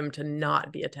impact him to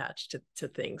not be attached to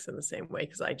things in the same way,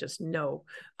 because I just know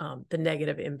the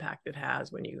negative impact it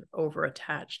has when you over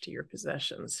attach to your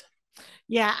possessions.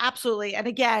 Yeah, absolutely. And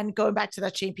again, going back to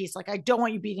that shame piece, like I don't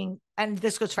want you beating, and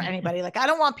this goes for anybody, like I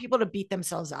don't want people to beat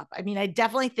themselves up. I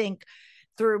definitely think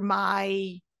through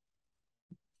my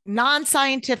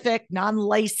non-scientific,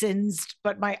 non-licensed,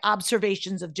 but my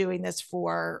observations of doing this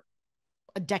for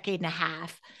a decade and a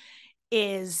half,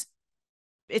 is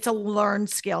it's a learned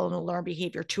skill and a learned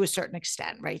behavior to a certain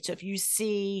extent, right? So if you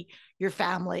see your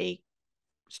family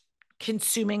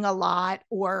consuming a lot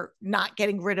or not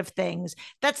getting rid of things,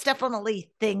 that's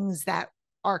definitely things that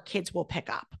our kids will pick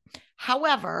up.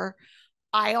 However,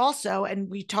 I also, and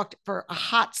we talked for a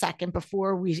hot second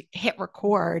before we hit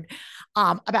record,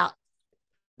 about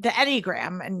the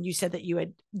Enneagram. And you said that you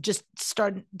had just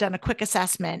done a quick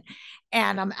assessment.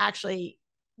 And it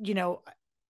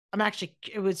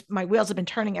was, my wheels have been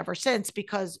turning ever since,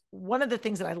 because one of the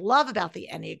things that I love about the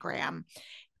Enneagram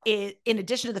is, in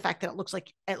addition to the fact that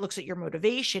it looks at your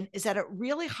motivation, is that it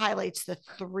really highlights the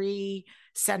three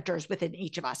centers within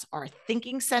each of us: our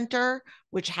thinking center,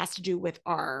 which has to do with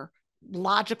our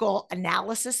logical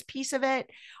analysis piece of it;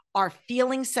 our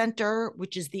feeling center,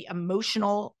 which is the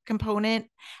emotional component;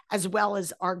 as well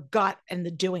as our gut and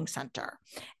the doing center.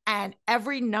 And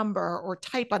every number or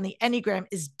type on the Enneagram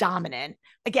is dominant.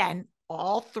 Again,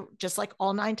 just like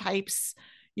all 9 types,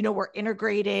 we're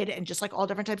integrated, and just like all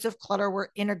different types of clutter, we're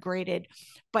integrated,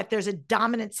 but there's a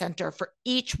dominant center for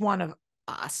each one of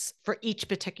us, for each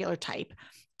particular type.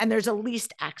 And there's a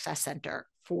least access center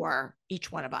for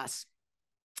each one of us.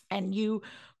 And you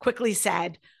quickly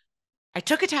said, I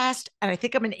took a test and I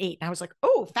think I'm an 8. And I was like,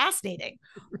 oh, fascinating.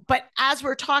 But as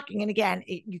we're talking, and again,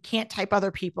 you can't type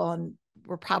other people, and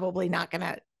we're probably not going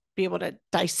to be able to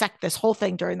dissect this whole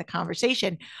thing during the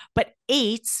conversation, but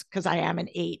 8s, because I am an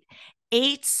 8,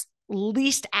 8's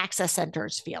least access center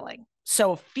is feeling.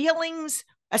 So feelings,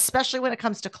 especially when it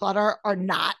comes to clutter, are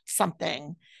not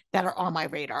something that are on my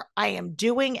radar. I am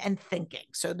doing and thinking.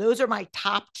 So those are my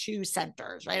top 2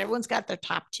 centers, right? Everyone's got their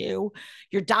top 2.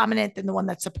 You're dominant, then the one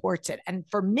that supports it. And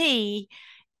for me,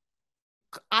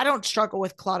 I don't struggle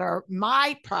with clutter.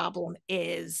 My problem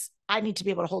is I need to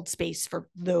be able to hold space for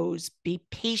those, be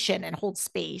patient and hold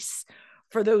space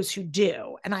for those who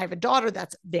do. And I have a daughter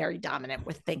that's very dominant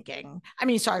with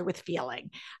with feeling,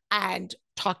 and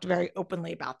talked very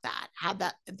openly about that, how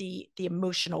that the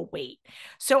emotional weight.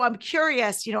 So I'm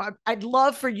curious, I'd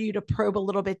love for you to probe a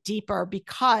little bit deeper,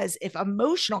 because if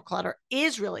emotional clutter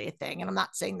is really a thing, and I'm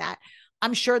not saying that,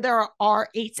 I'm sure there are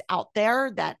 8s out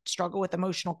there that struggle with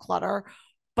emotional clutter,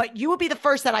 but you will be the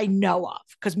first that I know of,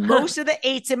 because most of the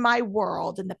 8s in my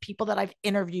world, and the people that I've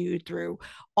interviewed through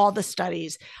all the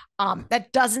studies,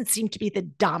 that doesn't seem to be the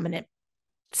dominant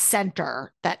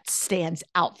center that stands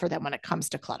out for them when it comes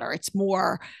to clutter. It's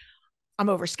more, I'm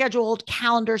overscheduled,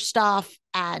 calendar stuff,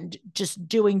 and just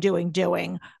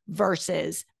doing,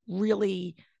 versus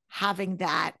really having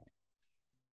that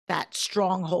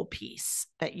stronghold piece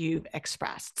that you've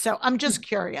expressed. So I'm just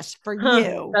curious for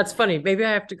you. That's funny. Maybe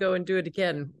I have to go and do it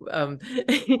again.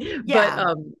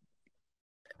 Yeah.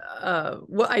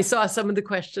 Well, I saw some of the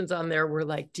questions on there were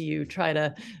like, do you try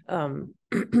to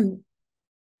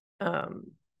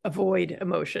avoid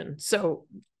emotion? So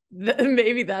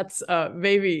maybe that's a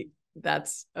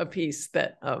piece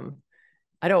that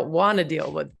I don't want to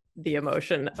deal with the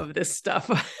emotion of this stuff.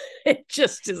 It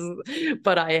just is.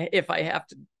 But if I have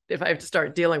to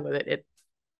start dealing with it,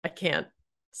 I can't,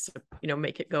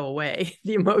 make it go away.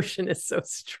 The emotion is so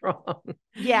strong.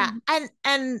 Yeah.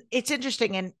 And it's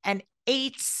interesting. And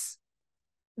 8s,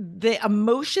 the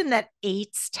emotion that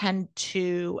 8s tend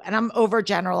to, and I'm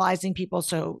overgeneralizing people,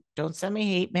 so don't send me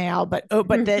hate mail, but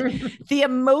the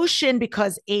emotion,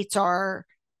 because 8s are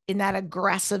in that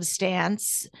aggressive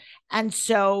stance. And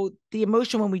so the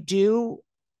emotion, when we do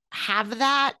have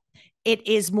that, it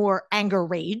is more anger,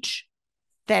 rage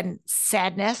than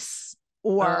sadness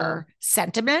or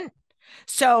sentiment.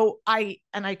 So I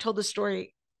told the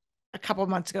story a couple of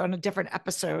months ago in a different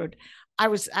episode. I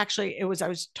was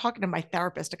talking to my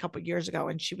therapist a couple of years ago,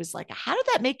 and she was like, how did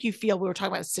that make you feel? We were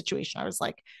talking about a situation. I was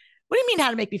like, what do you mean, how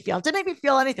did it make me feel? It didn't make me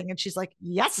feel anything. And she's like,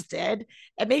 yes, it did.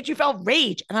 It made you feel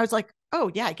rage. And I was like,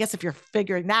 oh yeah, I guess if you're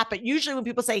figuring that. But usually when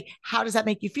people say, how does that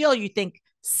make you feel? You think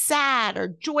sad or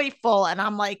joyful. And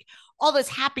I'm like, all those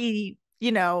happy,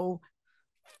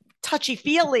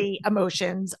 touchy-feely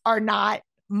emotions are not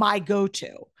my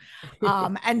go-to.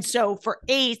 And so for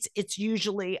 8s, it's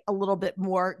usually a little bit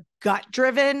more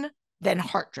gut-driven than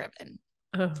heart-driven.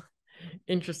 Oh,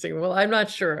 interesting. Well, I'm not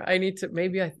sure. I need to,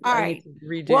 maybe I need to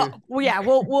redo. Well, yeah,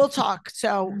 we'll talk.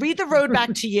 So read The Road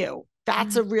Back to You.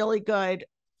 That's a really good,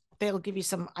 they'll give you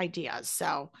some ideas.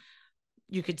 So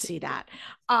you could see that.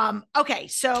 Okay.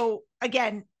 So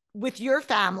again, with your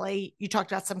family, you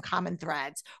talked about some common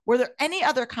threads. Were there any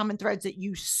other common threads that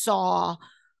you saw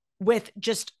with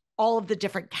just all of the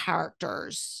different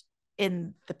characters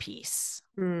in the piece?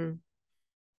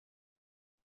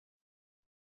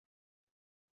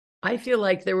 I feel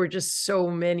like there were just so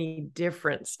many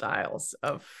different styles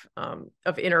of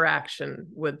interaction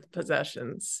with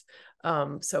possessions.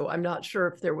 So I'm not sure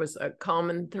if there was a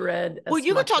common thread. Well,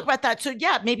 you can talk about that. So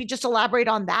yeah, maybe just elaborate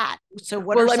on that. So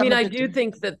what are some I mean, of I the do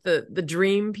think that the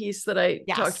dream piece that I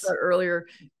talked about earlier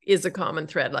is a common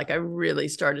thread. Like I really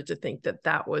started to think that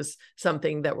that was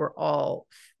something that we're all,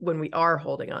 when we are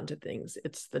holding on to things,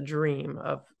 it's the dream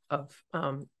of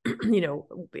you know,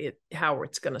 how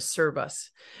it's going to serve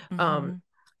us.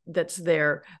 That's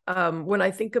there. When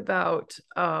I think about,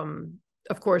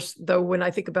 of course, though, when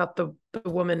I think about the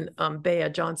woman, Bea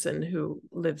Johnson, who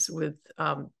lives with,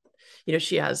 you know,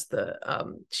 she has the,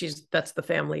 that's the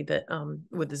family that,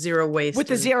 with the zero waste. With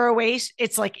the zero waste,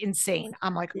 it's like insane.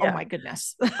 I'm like, oh my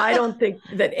goodness. I don't think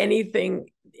that anything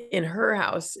in her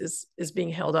house is being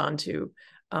held on to,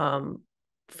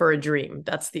 for a dream.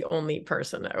 That's the only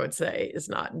person I would say is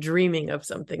not dreaming of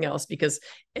something else, because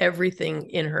everything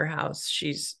in her house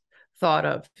she's thought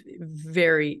of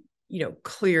very, you know,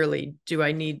 clearly. Do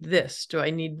I need this? Do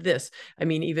I need this? I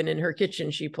mean, even in her kitchen,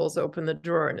 she pulls open the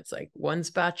drawer and it's like one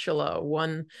spatula,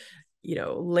 one, you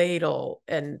know, ladle.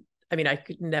 And I mean, I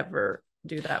could never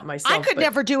do that myself. I could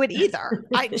never do it either.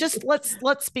 I just,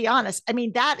 let's be honest. I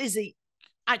mean, that is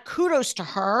kudos to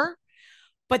her,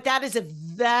 but that is a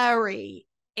very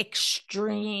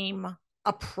extreme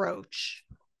approach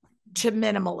to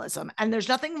minimalism. And there's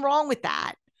nothing wrong with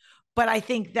that. But I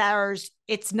think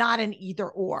it's not an either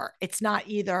or. It's not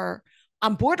either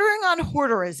I'm bordering on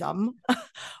hoarderism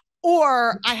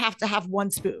or I have to have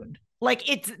one spoon. Like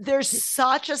there's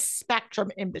such a spectrum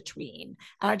in between.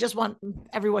 And I just want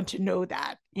everyone to know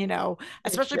that, you know,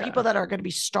 especially people that are going to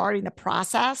be starting the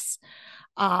process.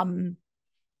 That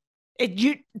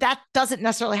doesn't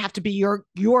necessarily have to be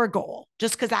your goal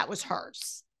just because that was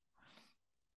hers.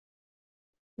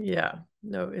 Yeah,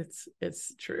 no,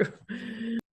 it's true.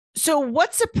 So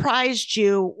what surprised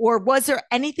you, or was there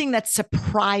anything that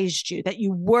surprised you that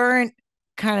you weren't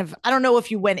kind of, I don't know if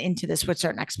you went into this with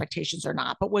certain expectations or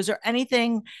not, but was there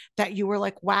anything that you were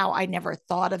like, wow, I never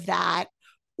thought of that,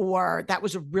 or that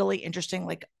was a really interesting,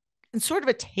 like, and sort of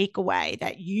a takeaway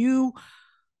that you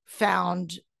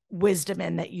found wisdom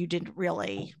in that you didn't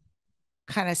really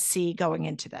kind of see going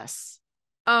into this?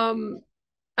 I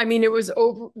mean, it was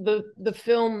over the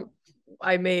film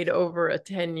I made over a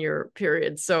 10-year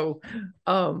period. So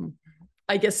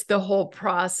I guess the whole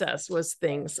process was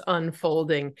things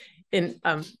unfolding in,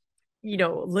 you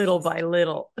know, little by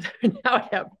little. Now I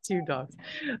have 2 dogs.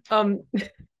 Oh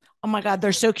my God,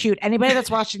 they're so cute. Anybody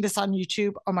that's watching this on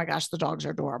YouTube, oh my gosh, the dogs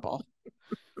are adorable.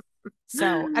 So,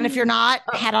 and if you're not,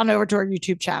 head on over to our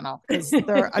YouTube channel because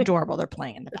they're adorable. They're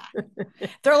playing in the back.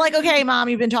 They're like, okay, Mom,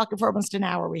 you've been talking for almost an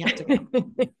hour. We have to go.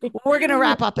 We're going to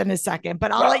wrap up in a second,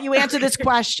 but I'll let you answer this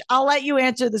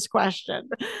question.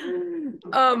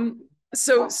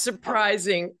 So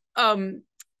surprising.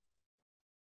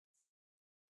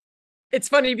 It's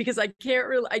funny because I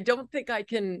don't think I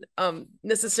can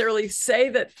necessarily say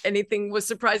that anything was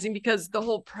surprising, because the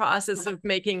whole process of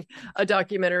making a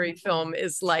documentary film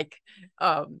is like,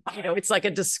 you know, it's like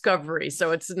a discovery.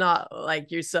 So it's not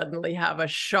like you suddenly have a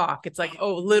shock. It's like,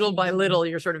 oh, little by little,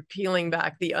 you're sort of peeling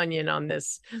back the onion on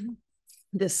this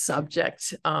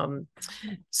subject. I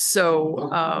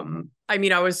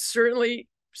mean, I was certainly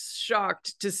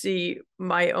shocked to see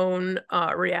my own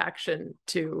reaction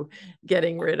to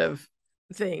getting rid of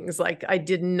things. Like I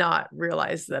did not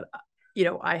realize that, you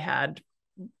know, I had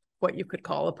what you could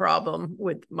call a problem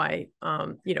with my,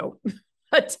 you know,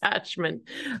 attachment.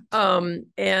 I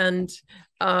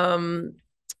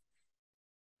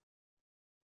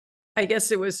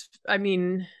guess it was, I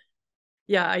mean,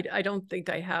 yeah, I don't think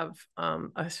I have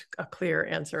a clear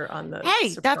answer on the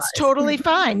Hey, surprise. That's totally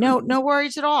fine. No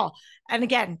worries at all. And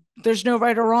again, there's no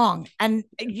right or wrong. And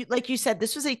like you said,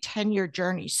 this was a 10-year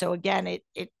journey. So again,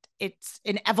 it's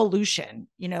an evolution,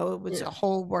 you know, it was a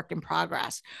whole work in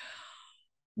progress.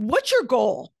 What's your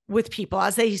goal with people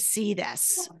as they see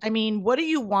this? I mean, what do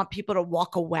you want people to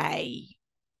walk away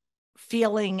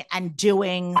feeling and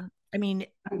doing? I mean,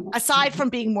 aside from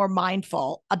being more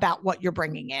mindful about what you're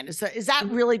bringing in, is that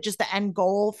really just the end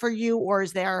goal for you? Or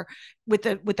is there with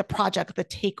the project, the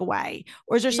takeaway,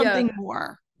 or is there something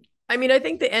more? I mean, I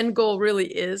think the end goal really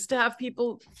is to have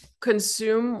people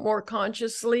consume more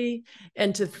consciously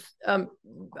and to,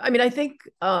 I mean, I think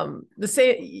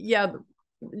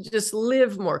just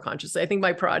live more consciously. I think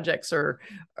my projects are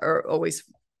always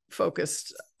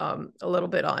focused a little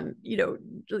bit on, you know,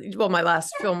 well, my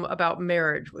last film about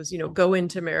marriage was, you know, go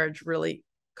into marriage really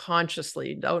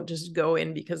consciously. Don't just go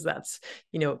in because that's,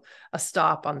 a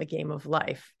stop on the game of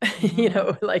life,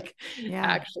 like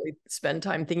actually spend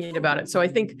time thinking about it. So I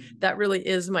think that really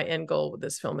is my end goal with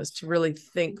this film, is to really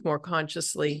think more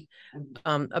consciously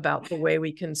about the way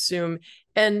we consume.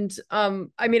 And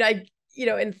and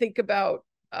think about,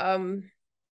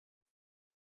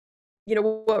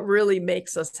 what really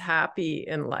makes us happy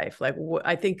in life. Like,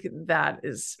 I think that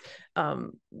is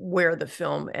where the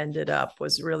film ended up,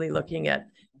 was really looking at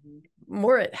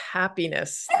more at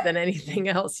happiness than anything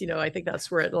else. I think that's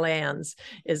where it lands,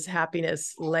 is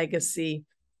happiness, legacy.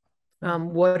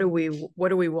 What do we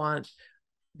want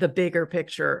the bigger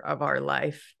picture of our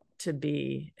life to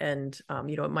be? And,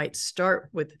 it might start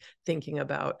with thinking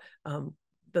about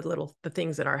the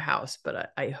things in our house,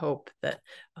 but I hope that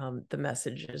the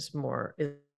message is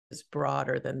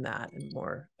broader than that, and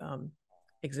more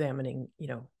examining,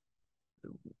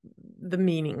 the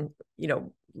meaning,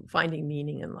 finding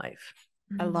meaning in life.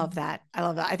 I love that.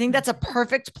 I think that's a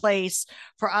perfect place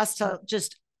for us to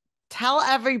just tell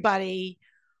everybody,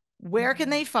 where can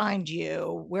they find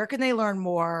you? Where can they learn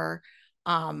more?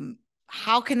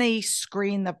 How can they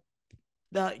screen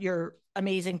your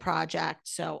amazing project?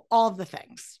 So all of the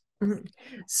things.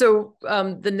 So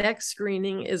the next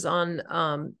screening is on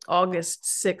August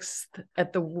 6th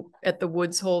at the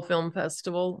Woods Hole Film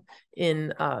Festival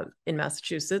in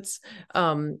Massachusetts,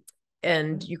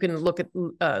 and you can look at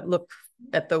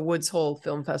the Woods Hole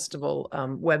Film Festival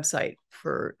website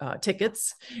for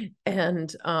tickets,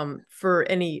 and for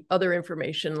any other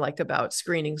information, like about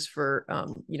screenings for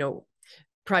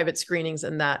private screenings,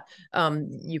 and that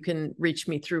you can reach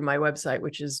me through my website,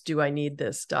 which is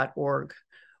doineedthis.org,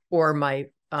 or my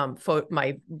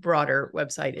broader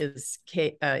website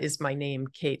is my name,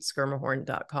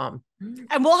 kateschermerhorn.com.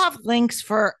 And we'll have links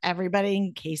for everybody,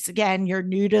 in case, again, you're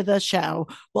new to the show.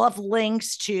 We'll have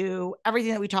links to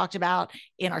everything that we talked about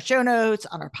in our show notes,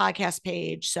 on our podcast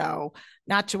page. So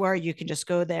not to worry, you can just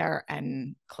go there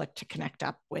and click to connect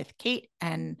up with Kate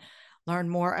and learn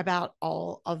more about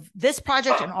all of this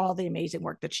project and all the amazing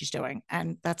work that she's doing.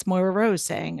 And that's Moira Rose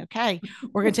saying, okay,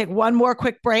 we're going to take one more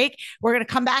quick break. We're going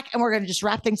to come back and we're going to just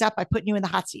wrap things up by putting you in the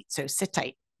hot seat. So sit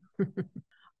tight.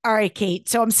 All right, Kate.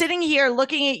 So I'm sitting here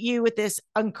looking at you with this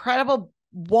incredible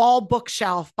wall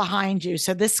bookshelf behind you.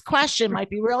 So this question might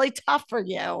be really tough for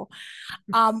you.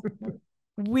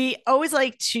 We always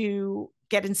like to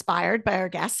get inspired by our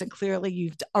guests, and clearly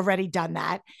you've already done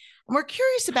that. And we're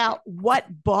curious about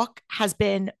what book has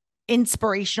been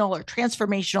inspirational or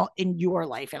transformational in your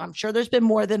life. And I'm sure there's been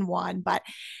more than one, but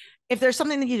if there's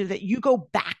something that you go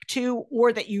back to,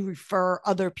 or that you refer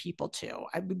other people to,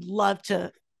 I would love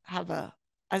to have an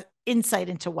insight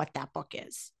into what that book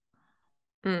is.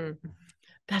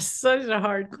 That's such a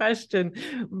hard question,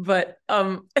 but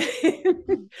I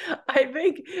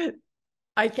think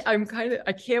I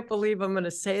can't believe I'm going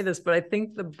to say this, but I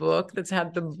think the book that's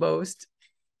had the most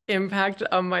impact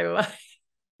on my life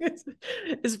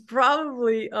is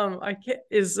probably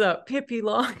Pippi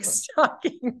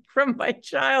Longstocking from my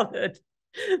childhood.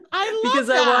 Because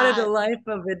I wanted a life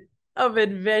of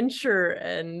adventure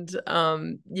and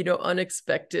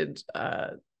unexpected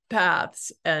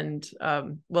paths, and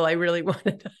I really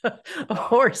wanted a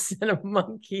horse and a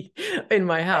monkey in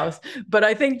my house. But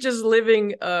I think just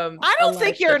living I don't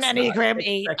think you're an Enneagram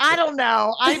 8. I don't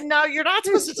know. I know you're not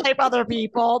supposed to type other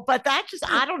people, but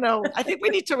I don't know. I think we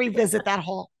need to revisit that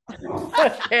whole.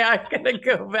 Okay, I'm gonna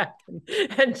go back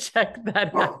and check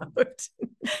that out.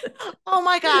 Oh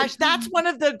my gosh, that's one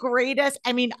of the greatest.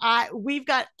 I mean, we've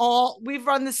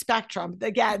run the spectrum.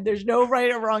 Again, there's no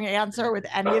right or wrong answer with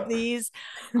any of these,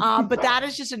 but that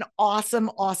is just an awesome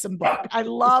book. I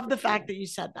love the fact that you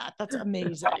said that. That's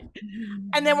amazing.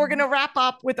 And then we're going to wrap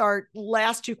up with our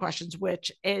last two questions, which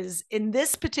is, in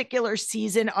this particular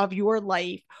season of your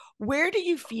life, where do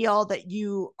you feel that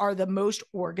you are the most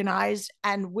organized,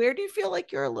 and where do you feel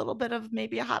like you're a little bit of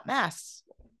maybe a hot mess?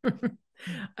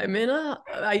 I'm in a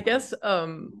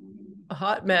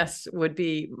hot mess would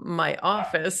be my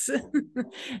office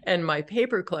and my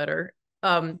paper clutter.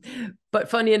 But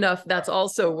funny enough, that's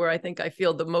also where I think I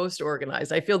feel the most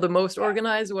organized. I feel the most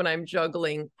organized when I'm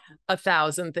juggling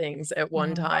 1,000 things at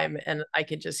one time, and I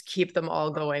can just keep them all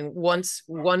going. Once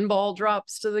one ball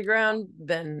drops to the ground,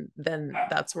 then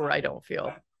that's where I don't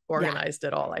feel organized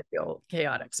at all. I feel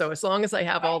chaotic. So as long as I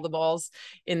have all the balls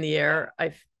in the air,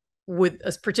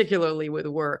 particularly with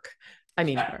work, I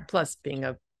mean, plus being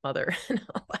a mother and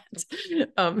all that.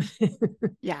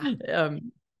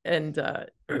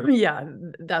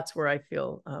 That's where I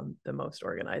feel the most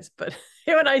organized. But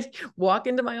when I walk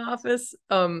into my office,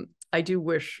 I do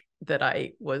wish that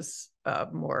I was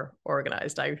more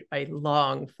organized. I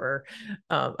long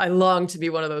to be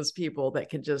one of those people that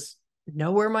can just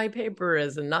know where my paper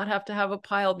is and not have to have a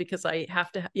pile, because I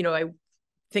have to, I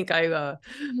think I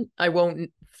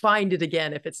won't find it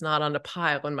again if it's not on a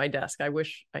pile on my desk. I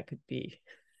wish I could be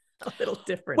a little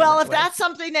different. Well, if that's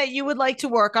something that you would like to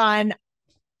work on,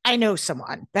 I know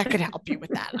someone that could help you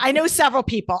with that. I know several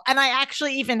people, and I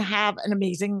actually even have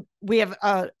we have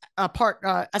a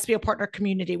SBO partner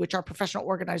community, which are professional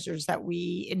organizers that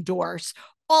we endorse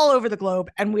all over the globe.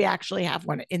 And we actually have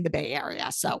one in the Bay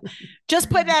Area. So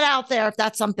just put that out there if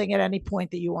that's something at any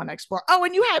point that you want to explore. Oh,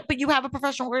 and you have a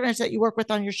professional organizer that you work with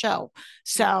on your show.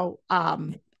 So,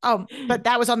 but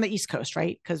that was on the East Coast,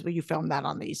 right? Because you filmed that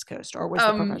on the East Coast, or was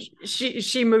the professional?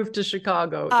 She moved to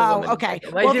Chicago. Oh, okay.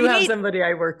 I do have somebody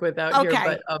I work with out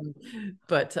here,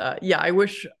 but yeah, I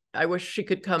wish she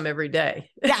could come every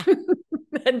day. Yeah.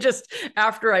 And just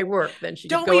after I work, then she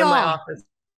could go in my office.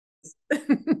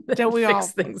 Don't we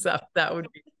fix things up? That would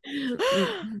be.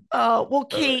 Well,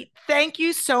 Kate, thank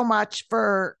you so much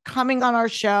for coming on our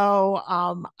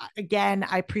show. Again,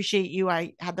 I appreciate you.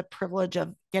 I had the privilege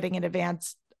of getting an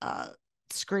advance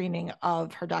screening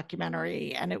of her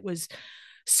documentary, and it was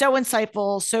so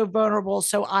insightful, so vulnerable,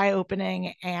 so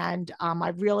eye-opening. And I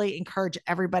really encourage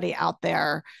everybody out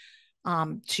there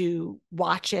to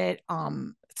watch it,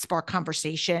 spark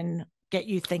conversation, get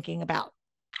you thinking about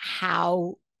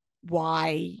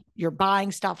why you're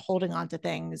buying stuff, holding on to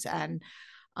things. And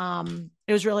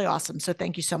it was really awesome. So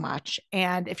thank you so much.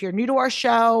 And if you're new to our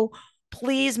show,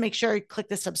 please make sure you click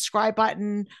the subscribe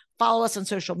button, follow us on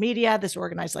social media, This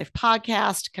Organized Life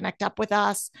Podcast, connect up with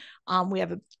us. We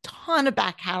have a ton of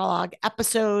back catalog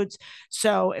episodes.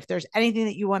 So if there's anything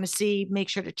that you want to see, make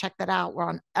sure to check that out. We're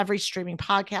on every streaming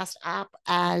podcast app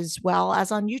as well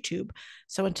as on YouTube.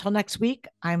 So until next week,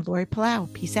 I'm Lori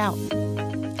Palau. Peace out.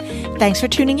 Thanks for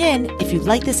tuning in. If you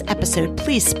like this episode,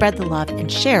 please spread the love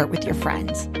and share it with your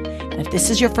friends. And if this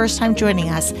is your first time joining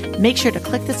us, make sure to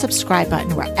click the subscribe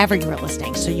button wherever you are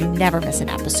listening so you never miss an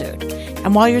episode.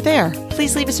 And while you're there,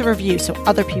 please leave us a review so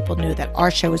other people know that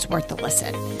our show is worth the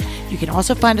listen. You can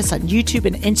also find us on YouTube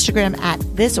and Instagram at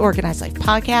This Organized Life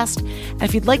Podcast. And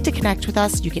if you'd like to connect with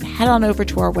us, you can head on over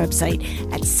to our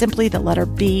website at simply the letter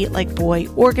B like boy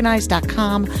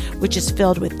organized.com, which is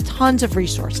filled with tons of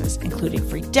resources, including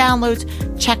free downloads,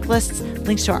 checklists,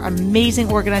 links to our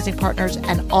amazing organizing partners,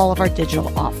 and all of our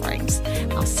digital offerings.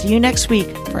 I'll see you next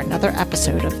week for another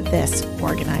episode of This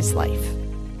Organized Life.